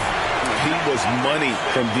Smith. He was money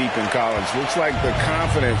from deep in college. Looks like the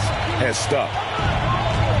confidence has stuck.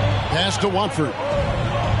 Pass to Watford.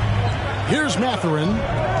 Here's Mathurin.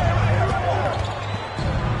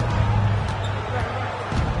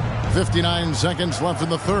 59 seconds left in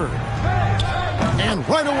the third. And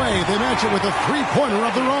right away, they match it with a three-pointer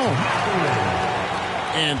of their own.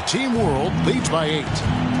 And Team World leads by 8.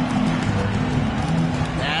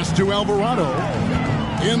 Pass to Alvarado.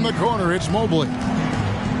 In the corner, it's Mobley.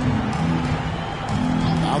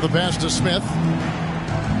 Now the pass to Smith.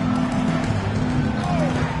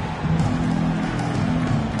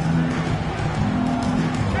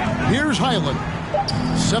 Here's Highland.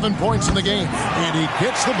 7 points in the game, and he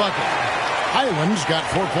gets the bucket. Highland's got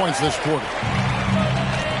 4 points this quarter.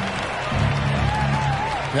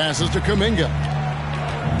 Passes to Kuminga.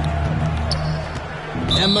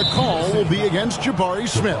 And the call will be against Jabari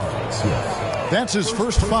Smith. That's his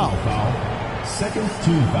first foul. Second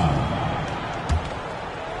team foul.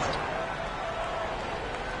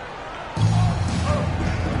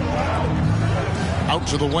 Out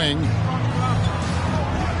to the wing.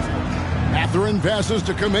 Mathurin passes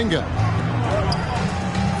to Kuminga.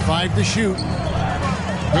 5 to shoot.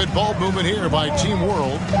 Good ball movement here by Team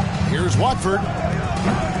World. Here's Watford.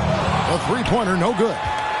 A three-pointer, no good.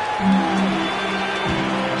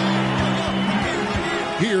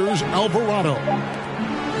 Here's Alvarado.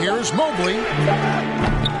 Here's Mobley.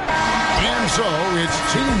 And so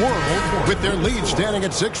it's Team World with their lead standing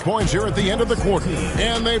at 6 points here at the end of the quarter.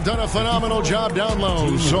 And they've done a phenomenal job down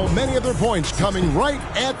low. So many of their points coming right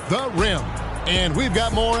at the rim. And we've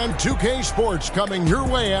got more on 2K Sports coming your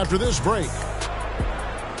way after this break.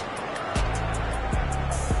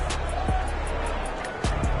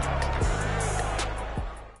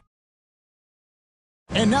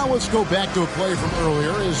 And now let's go back to a play from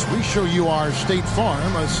earlier as we show you our State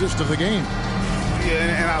Farm assist of the game. Yeah,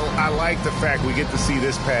 and I like the fact we get to see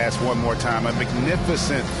this pass one more time. A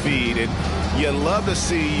magnificent feed, and you love to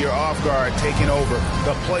see your off guard taking over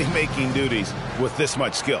the playmaking duties with this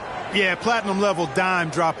much skill. Yeah, platinum level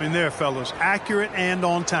dime dropping there, fellas. Accurate and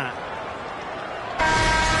on time.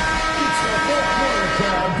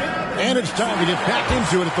 And it's time to get back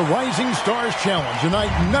into it at the Rising Stars Challenge. A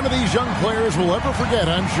night none of these young players will ever forget,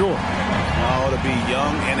 I'm sure. Oh, to be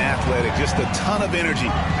young and athletic. Just a ton of energy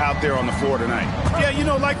out there on the floor tonight. Yeah, you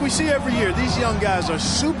know, like we see every year, these young guys are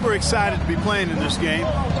super excited to be playing in this game,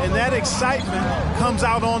 and that excitement comes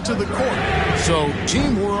out onto the court. So,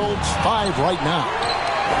 Team World's 5 right now.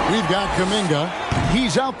 We've got Kuminga.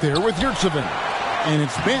 He's out there with Yurtseven. And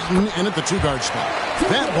it's Banton in at the 2-guard spot.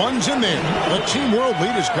 That one's in there. The Team World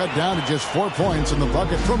lead is cut down to just 4 points in the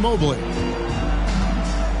bucket from Mobley.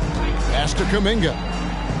 Pass to Kuminga.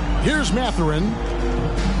 Here's Mathurin.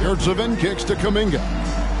 Yurtseven kicks to Kuminga.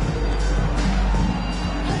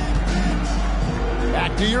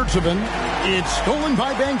 Back to Yurtseven. It's stolen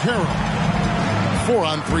by Banchero.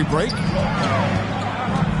 4-on-3 break.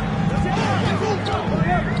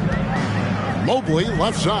 Mobley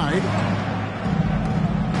left side.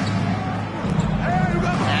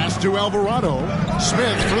 Pass to Alvarado.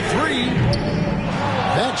 Smith for 3.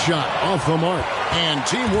 That shot off the mark. And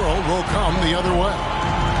Team World will come the other way.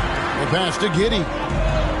 The pass to Giddey.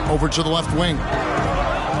 Over to the left wing.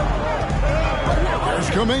 There's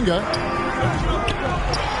Kuminga.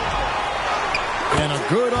 And a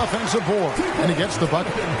good offensive board. And he gets the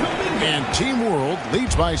bucket. And Team World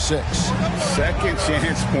leads by 6. Second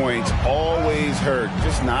chance points always hurt.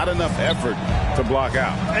 Just not enough effort to block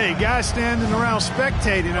out. Hey, guys standing around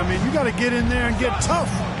spectating, I mean, you got to get in there and get tough.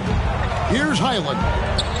 Here's Highland.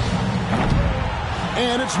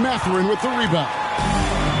 And it's Mathurin with the rebound.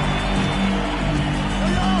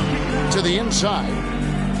 To the inside.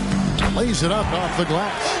 Lays it up off the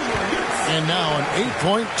glass. And now an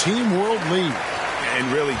 8-point Team World lead.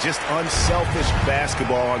 And really just unselfish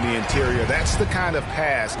basketball on the interior. That's the kind of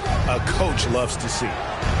pass a coach loves to see.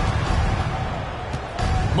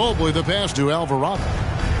 Mobley the pass to Alvarado.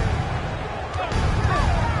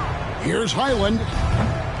 Here's Highland.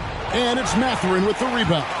 And it's Mathurin with the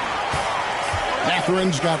rebound.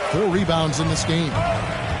 Mathurin's got 4 rebounds in this game.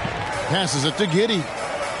 Passes it to Giddey.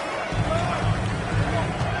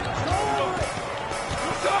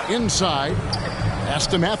 Inside. Pass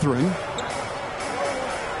to Mathurin.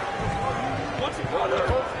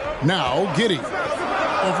 Now Giddey.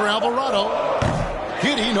 Over Alvarado.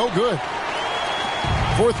 Giddey no good.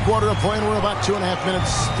 Fourth quarter of play, and we're about 2.5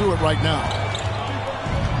 minutes through it right now.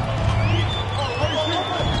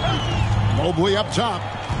 Mobley up top.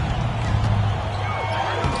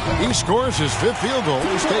 He scores his 5th field goal.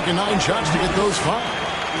 He's taken 9 shots to get those 5.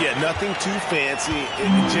 Yeah, nothing too fancy.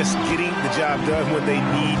 Just getting the job done when they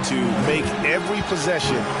need to. Make every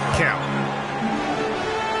possession count.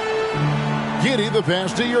 Giddey the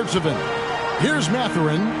pass to Yurtseven. Here's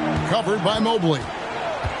Mathurin, covered by Mobley.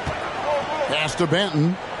 Pass to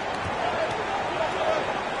Banton.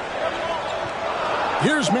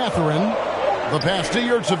 Here's Mathurin. The pass to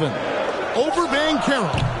Yurtseven. Over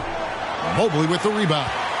Banchero. Mobley with the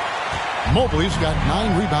rebound. Mobley's got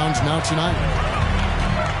 9 rebounds now tonight.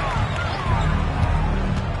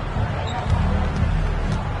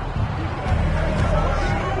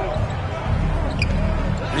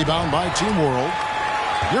 Rebound by Team World.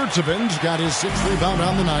 Yurtseven's got his 6th rebound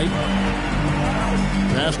on the night.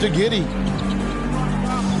 Pass to Giddey.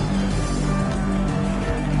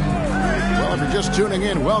 Well, if you're just tuning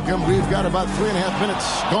in, welcome. We've got about 3.5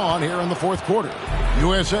 minutes gone here in the fourth quarter.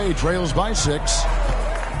 USA trails by 6.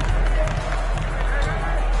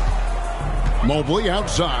 Mobley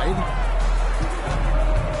outside.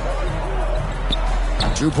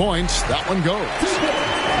 2 points. That one goes.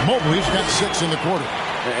 Mobley's got 6 in the quarter.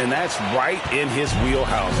 And that's right in his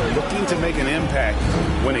wheelhouse. Looking to make an impact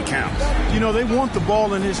when it counts. You know, they want the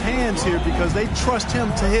ball in his hands here because they trust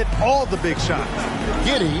him to hit all the big shots.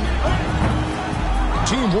 Giddey.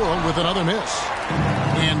 Team World with another miss.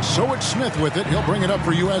 And so it's Smith with it. He'll bring it up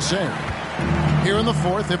for USA. Here in the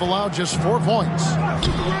fourth, they've allowed just 4 points.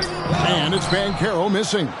 And it's Banchero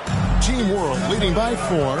missing. Team World leading by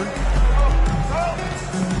 4.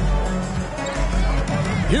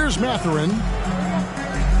 Here's Mathurin.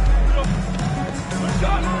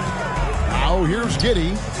 Now here's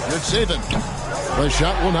Giddey. Yurtseven. The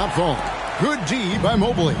shot will not fall. Good D by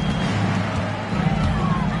Mobley.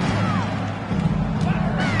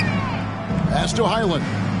 Pass to Highland.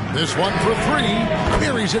 This one for 3.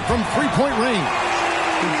 Buries it from 3-point range.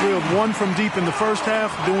 He drilled 1 from deep in the first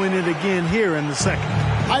half, doing it again here in the second.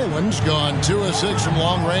 Highland's gone 2 of 6 from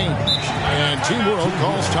long range. And Team World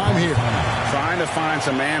calls time here. Trying to find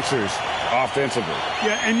some answers offensively.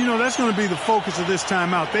 Yeah, and you know, that's going to be the focus of this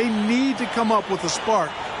timeout. They need to come up with a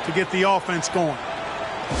spark to get the offense going.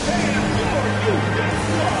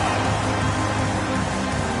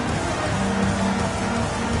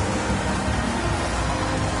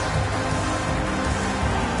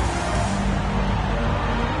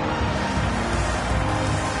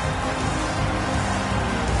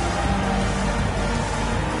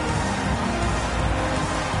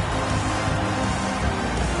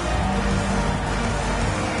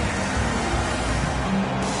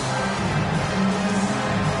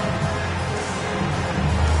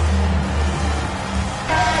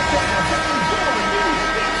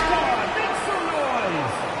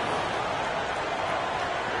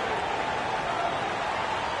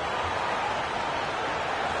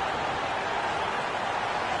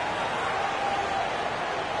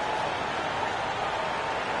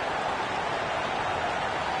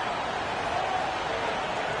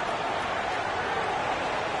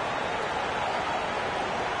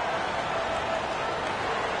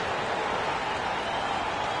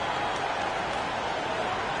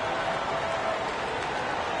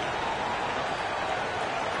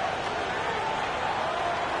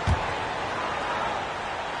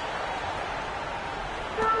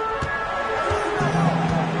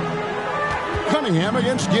 Cunningham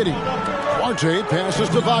against Giddey. Duarte passes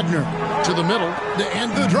to Wagner. To the middle to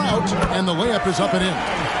end the drought. And the layup is up and in.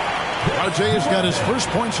 Duarte has got his first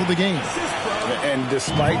points of the game. And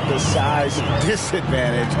despite the size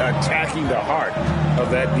disadvantage, attacking the heart of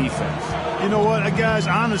that defense. You know what, guys,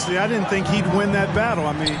 honestly, I didn't think he'd win that battle.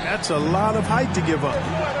 I mean, that's a lot of height to give up.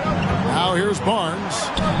 Now here's Barnes.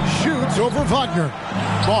 Shoots over Wagner.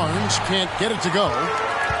 Barnes can't get it to go.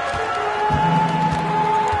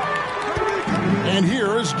 And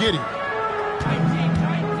here is Giddey.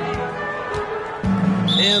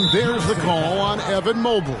 And there's the call on Evan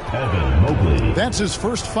Mobley. Evan Mobley. That's his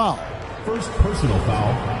first foul. First personal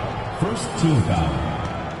foul. First team foul.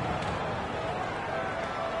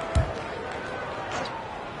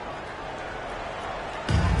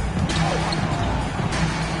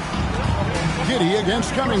 Giddey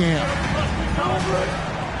against Cunningham.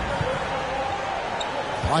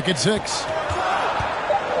 Clock at 6.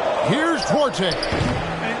 Here's Duarte.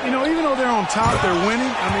 And, you know, even though they're on top, they're winning.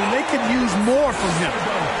 I mean, they could use more from him.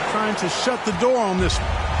 Trying to shut the door on this one.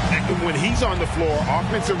 When he's on the floor,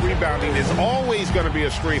 offensive rebounding is always going to be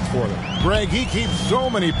a strength for them. Greg, he keeps so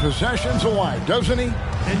many possessions alive, doesn't he?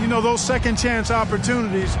 And, you know, those second-chance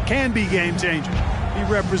opportunities can be game-changers. He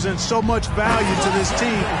represents so much value to this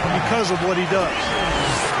team because of what he does.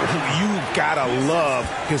 You've got to love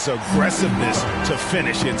his aggressiveness to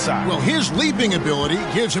finish inside. Well, his leaping ability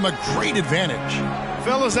gives him a great advantage.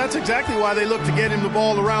 Fellas, that's exactly why they look to get him the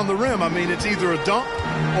ball around the rim. I mean, it's either a dunk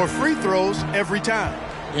or free throws every time.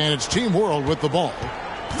 And it's Team World with the ball.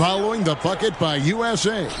 Following the bucket by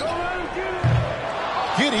USA.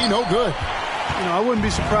 Giddey, no good. You know, I wouldn't be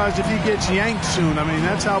surprised if he gets yanked soon. I mean,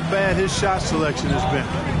 that's how bad his shot selection has been.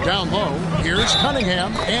 Down low, here's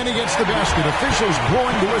Cunningham, and he gets the basket. Officials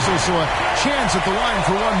blowing the whistle, so a chance at the line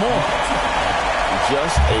for one more.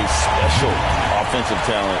 Just a special offensive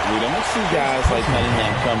talent. We don't see guys like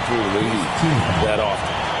Cunningham come through the league that often.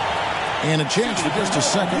 And a chance for just a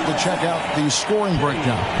second to check out the scoring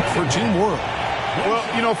breakdown for Team World.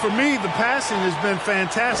 Well, you know, for me, the passing has been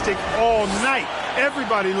fantastic all night.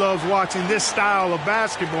 Everybody loves watching this style of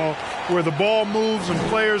basketball where the ball moves and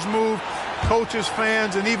players move. Coaches,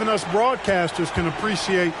 fans, and even us broadcasters can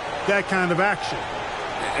appreciate that kind of action.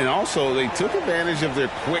 And also, they took advantage of their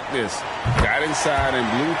quickness, got inside and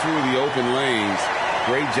blew through the open lanes.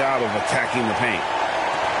 Great job of attacking the paint.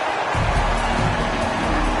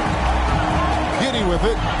 Giddey with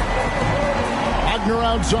it. Wagner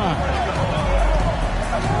outside.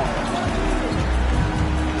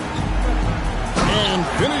 And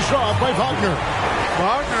finished off by Wagner.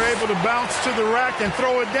 Wagner able to bounce to the rack and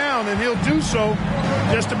throw it down, and he'll do so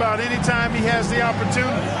just about any time he has the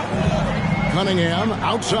opportunity. Cunningham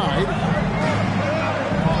outside.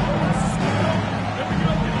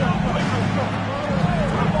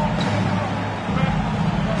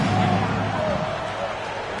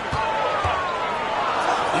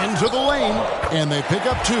 Into the lane, and they pick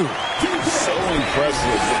up two. So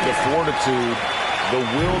impressive with the fortitude, the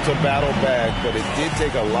will to battle back, but it did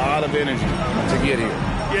take a lot of energy to get here.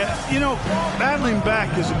 Yeah, you know, battling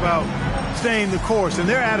back is about staying the course, and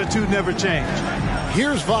their attitude never changed.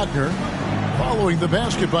 Here's Wagner, following the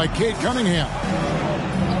basket by Cade Cunningham.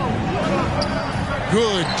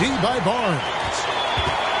 Good D by Barnes.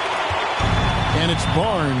 And it's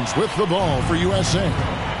Barnes with the ball for USA.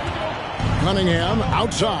 Cunningham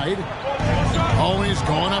outside. Always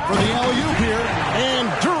going up for the alley-oop here. And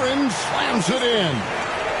Duren slams it in.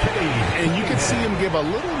 And you can see him give a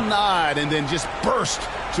little nod and then just burst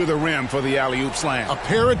to the rim for the alley-oop slam. A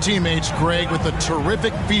pair of teammates, Greg, with a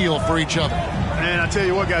terrific feel for each other. And I tell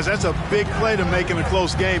you what, guys, that's a big play to make in a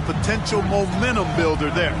close game. Potential momentum builder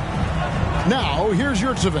there. Now, here's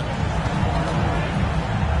Yurtseven.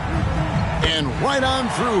 And right on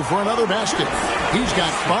through for another basket. He's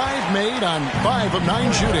got 5 made on 5 of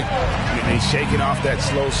 9 shooting. And he's shaking off that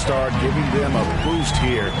slow start, giving them a boost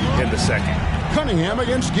here in the second. Cunningham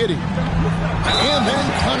against Giddey. And then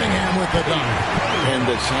Cunningham with the dunk. And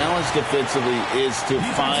the challenge defensively is to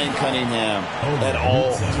find Cunningham at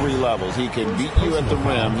all 3 levels. He can beat you at the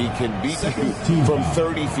rim. He can beat you from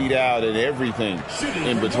 30 feet out and everything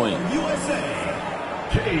in between. USA,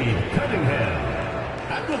 Cade Cunningham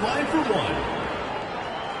at the line for one.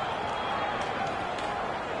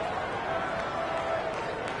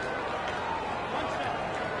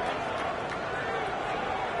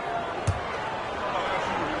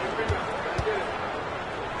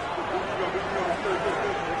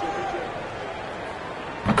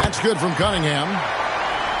 That's good from Cunningham.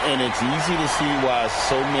 And it's easy to see why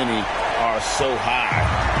so many are so high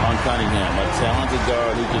on Cunningham. A talented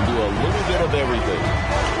guard who can do a little bit of everything.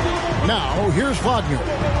 Now, here's Wagner.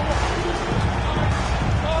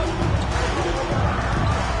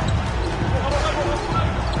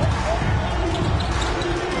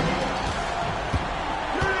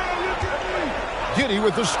 Giddey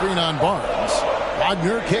with the screen on Barnes.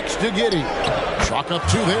 Wagner kicks to Giddey. Chalk up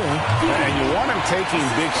 2 there. And you want him taking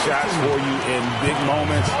big shots for you in big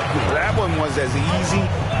moments. That one was as easy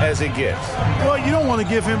as it gets. Well, you don't want to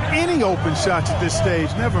give him any open shots at this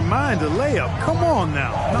stage. Never mind a layup. Come on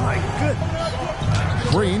now. My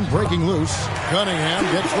goodness. Green breaking loose. Cunningham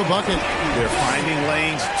gets the bucket. They're finding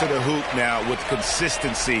lanes to the hoop now with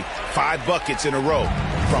consistency. 5 buckets in a row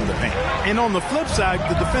from the paint. And on the flip side,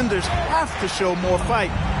 the defenders have to show more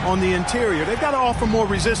fight on the interior. They've got to offer more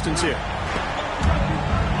resistance here.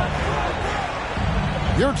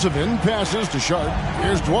 Yurtseven passes to Sharp.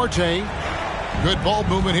 Here's Duarte. Good ball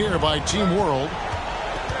movement here by Team World.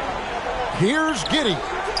 Here's Giddey.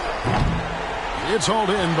 It's hauled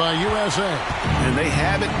in by USA. And they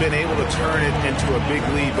haven't been able to turn it into a big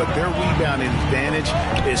lead, but their rebounding advantage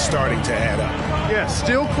is starting to add up. Yeah,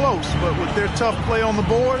 still close, but with their tough play on the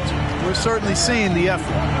boards, we're certainly seeing the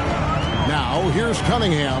effort. Now, here's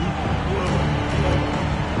Cunningham.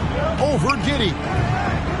 Over Giddey.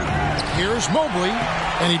 Here's Mobley,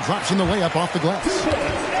 and he drops in the layup off the glass.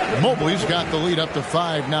 Mobley's got the lead up to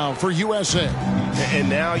 5 now for USA. And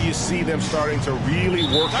now you see them starting to really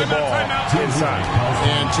work the ball inside.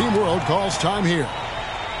 And Team World calls time here.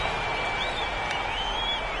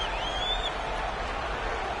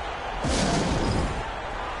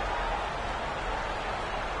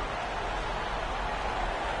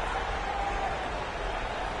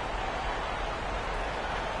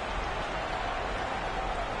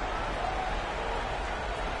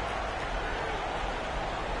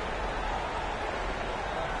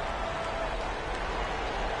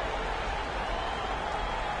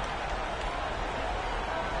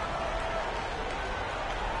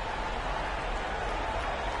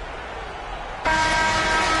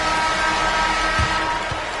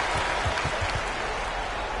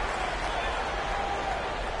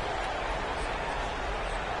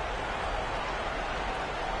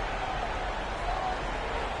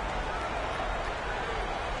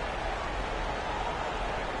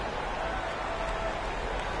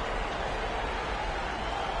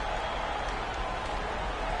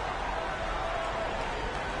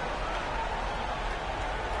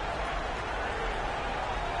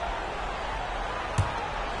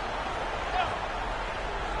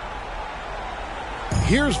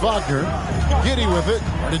 Here's Wagner. Giddey with it.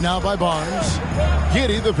 Guarded now by Barnes.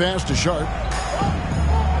 Giddey the pass to Sharp.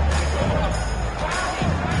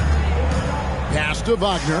 Pass to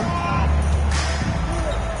Wagner.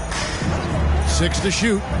 6 to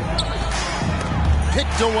shoot.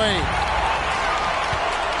 Picked away.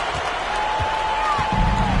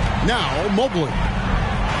 Now Mobley.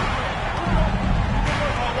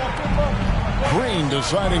 Green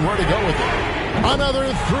deciding where to go with it. Another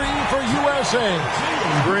 3 for USA.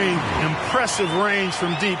 Green, impressive range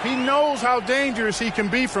from deep. He knows how dangerous he can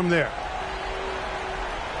be from there.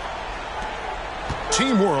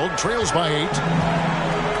 Team World trails by 8.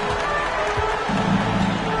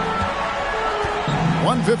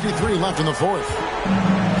 1:53 left in the fourth.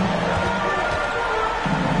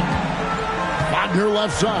 Wagner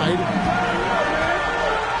left side.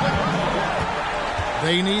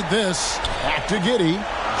 They need this. Back to Giddey.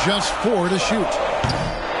 Just 4 to shoot.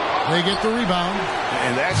 They get the rebound.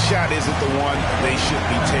 And that shot isn't the one they should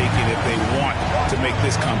be taking if they want to make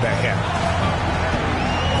this comeback happen.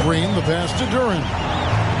 Green the pass to Duren.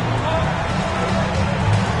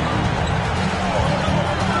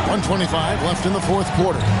 1:25 left in the fourth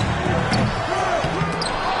quarter.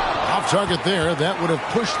 Off target there. That would have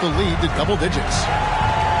pushed the lead to double digits.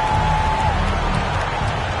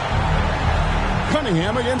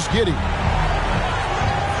 Cunningham against Giddey.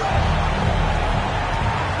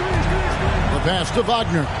 Pass to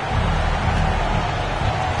Wagner.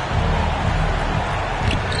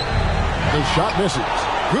 The shot misses.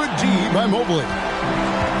 Good D by Mobley.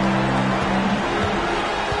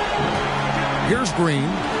 Here's Green.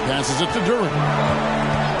 Passes it to Duren.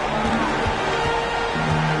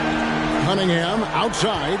 Cunningham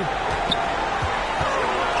outside.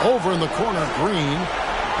 Over in the corner, Green.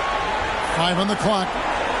 5 on the clock.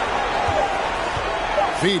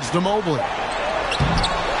 Feeds to Mobley.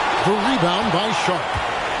 The rebound by Sharp.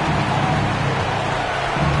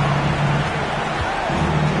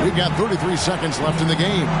 We've got 33 seconds left in the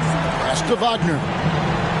game. Pass to Wagner.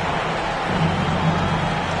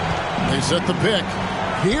 They set the pick.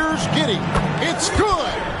 Here's Giddey. It's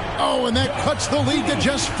good. Oh, and that cuts the lead to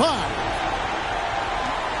just 5.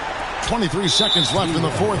 23 seconds left in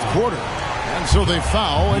the fourth quarter. And so they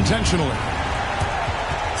foul intentionally.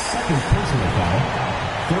 Second personal foul.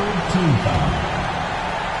 Third team foul.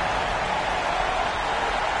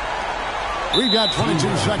 We've got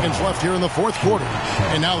 22 seconds left here in the fourth quarter.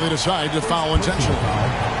 And now they decide to foul intentionally.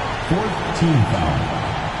 Fourth team foul.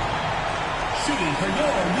 Shooting for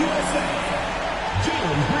your USA.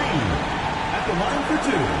 Jalen Green at the line for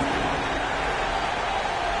 2.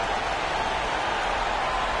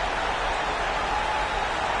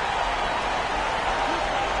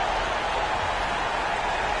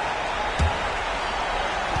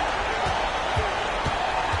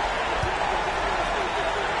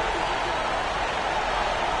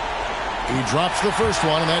 He drops the first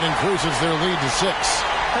one, and that increases their lead to 6.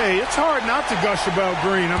 Hey, it's hard not to gush about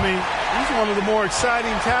Green. I mean, he's one of the more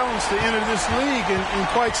exciting talents to enter this league in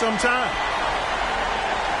quite some time.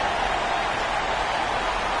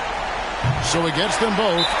 So he gets them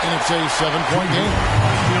both, and it's a 7-point game.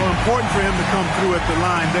 You know, important for him to come through at the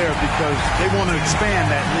line there because they want to expand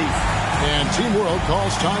that lead. And Team World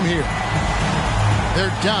calls time here.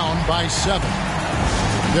 They're down by 7.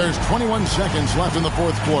 There's 21 seconds left in the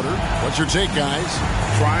fourth quarter. What's your take, guys?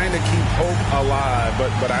 Trying to keep hope alive,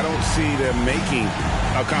 but I don't see them making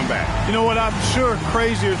a comeback. You know what? I'm sure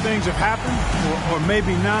crazier things have happened, or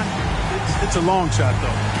maybe not. It's a long shot,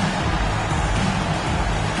 though.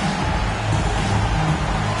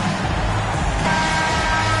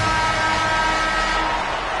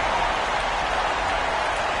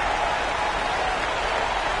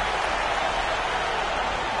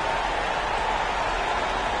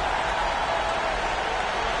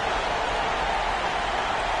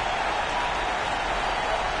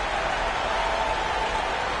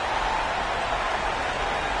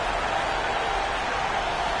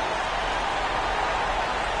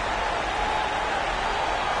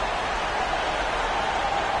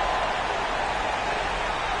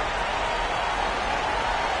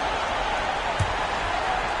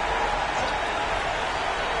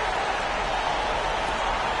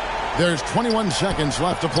 There's 21 seconds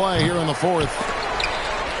left to play here in the fourth.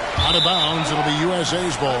 Out of bounds, it'll be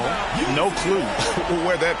USA's ball. No clue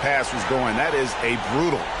where that pass was going. That is a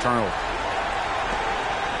brutal turnover.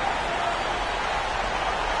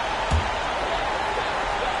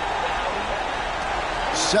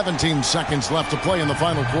 $17 seconds left to play in the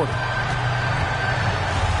final quarter.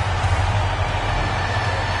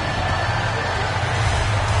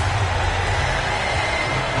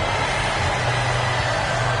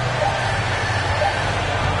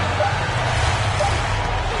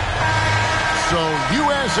 So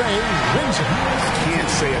USA wins it. Can't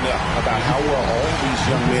say enough about how well all these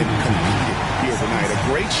young men competed here tonight. A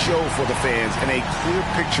great show for the fans and a clear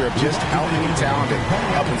picture of just how many talented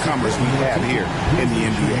up-and-comers we have here in the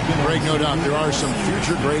NBA. Greg, no doubt there are some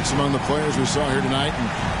future greats among the players we saw here tonight, and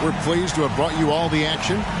we're pleased to have brought you all the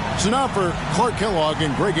action. So now for Clark Kellogg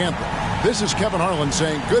and Greg Anthony, this is Kevin Harlan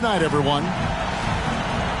saying good night, everyone.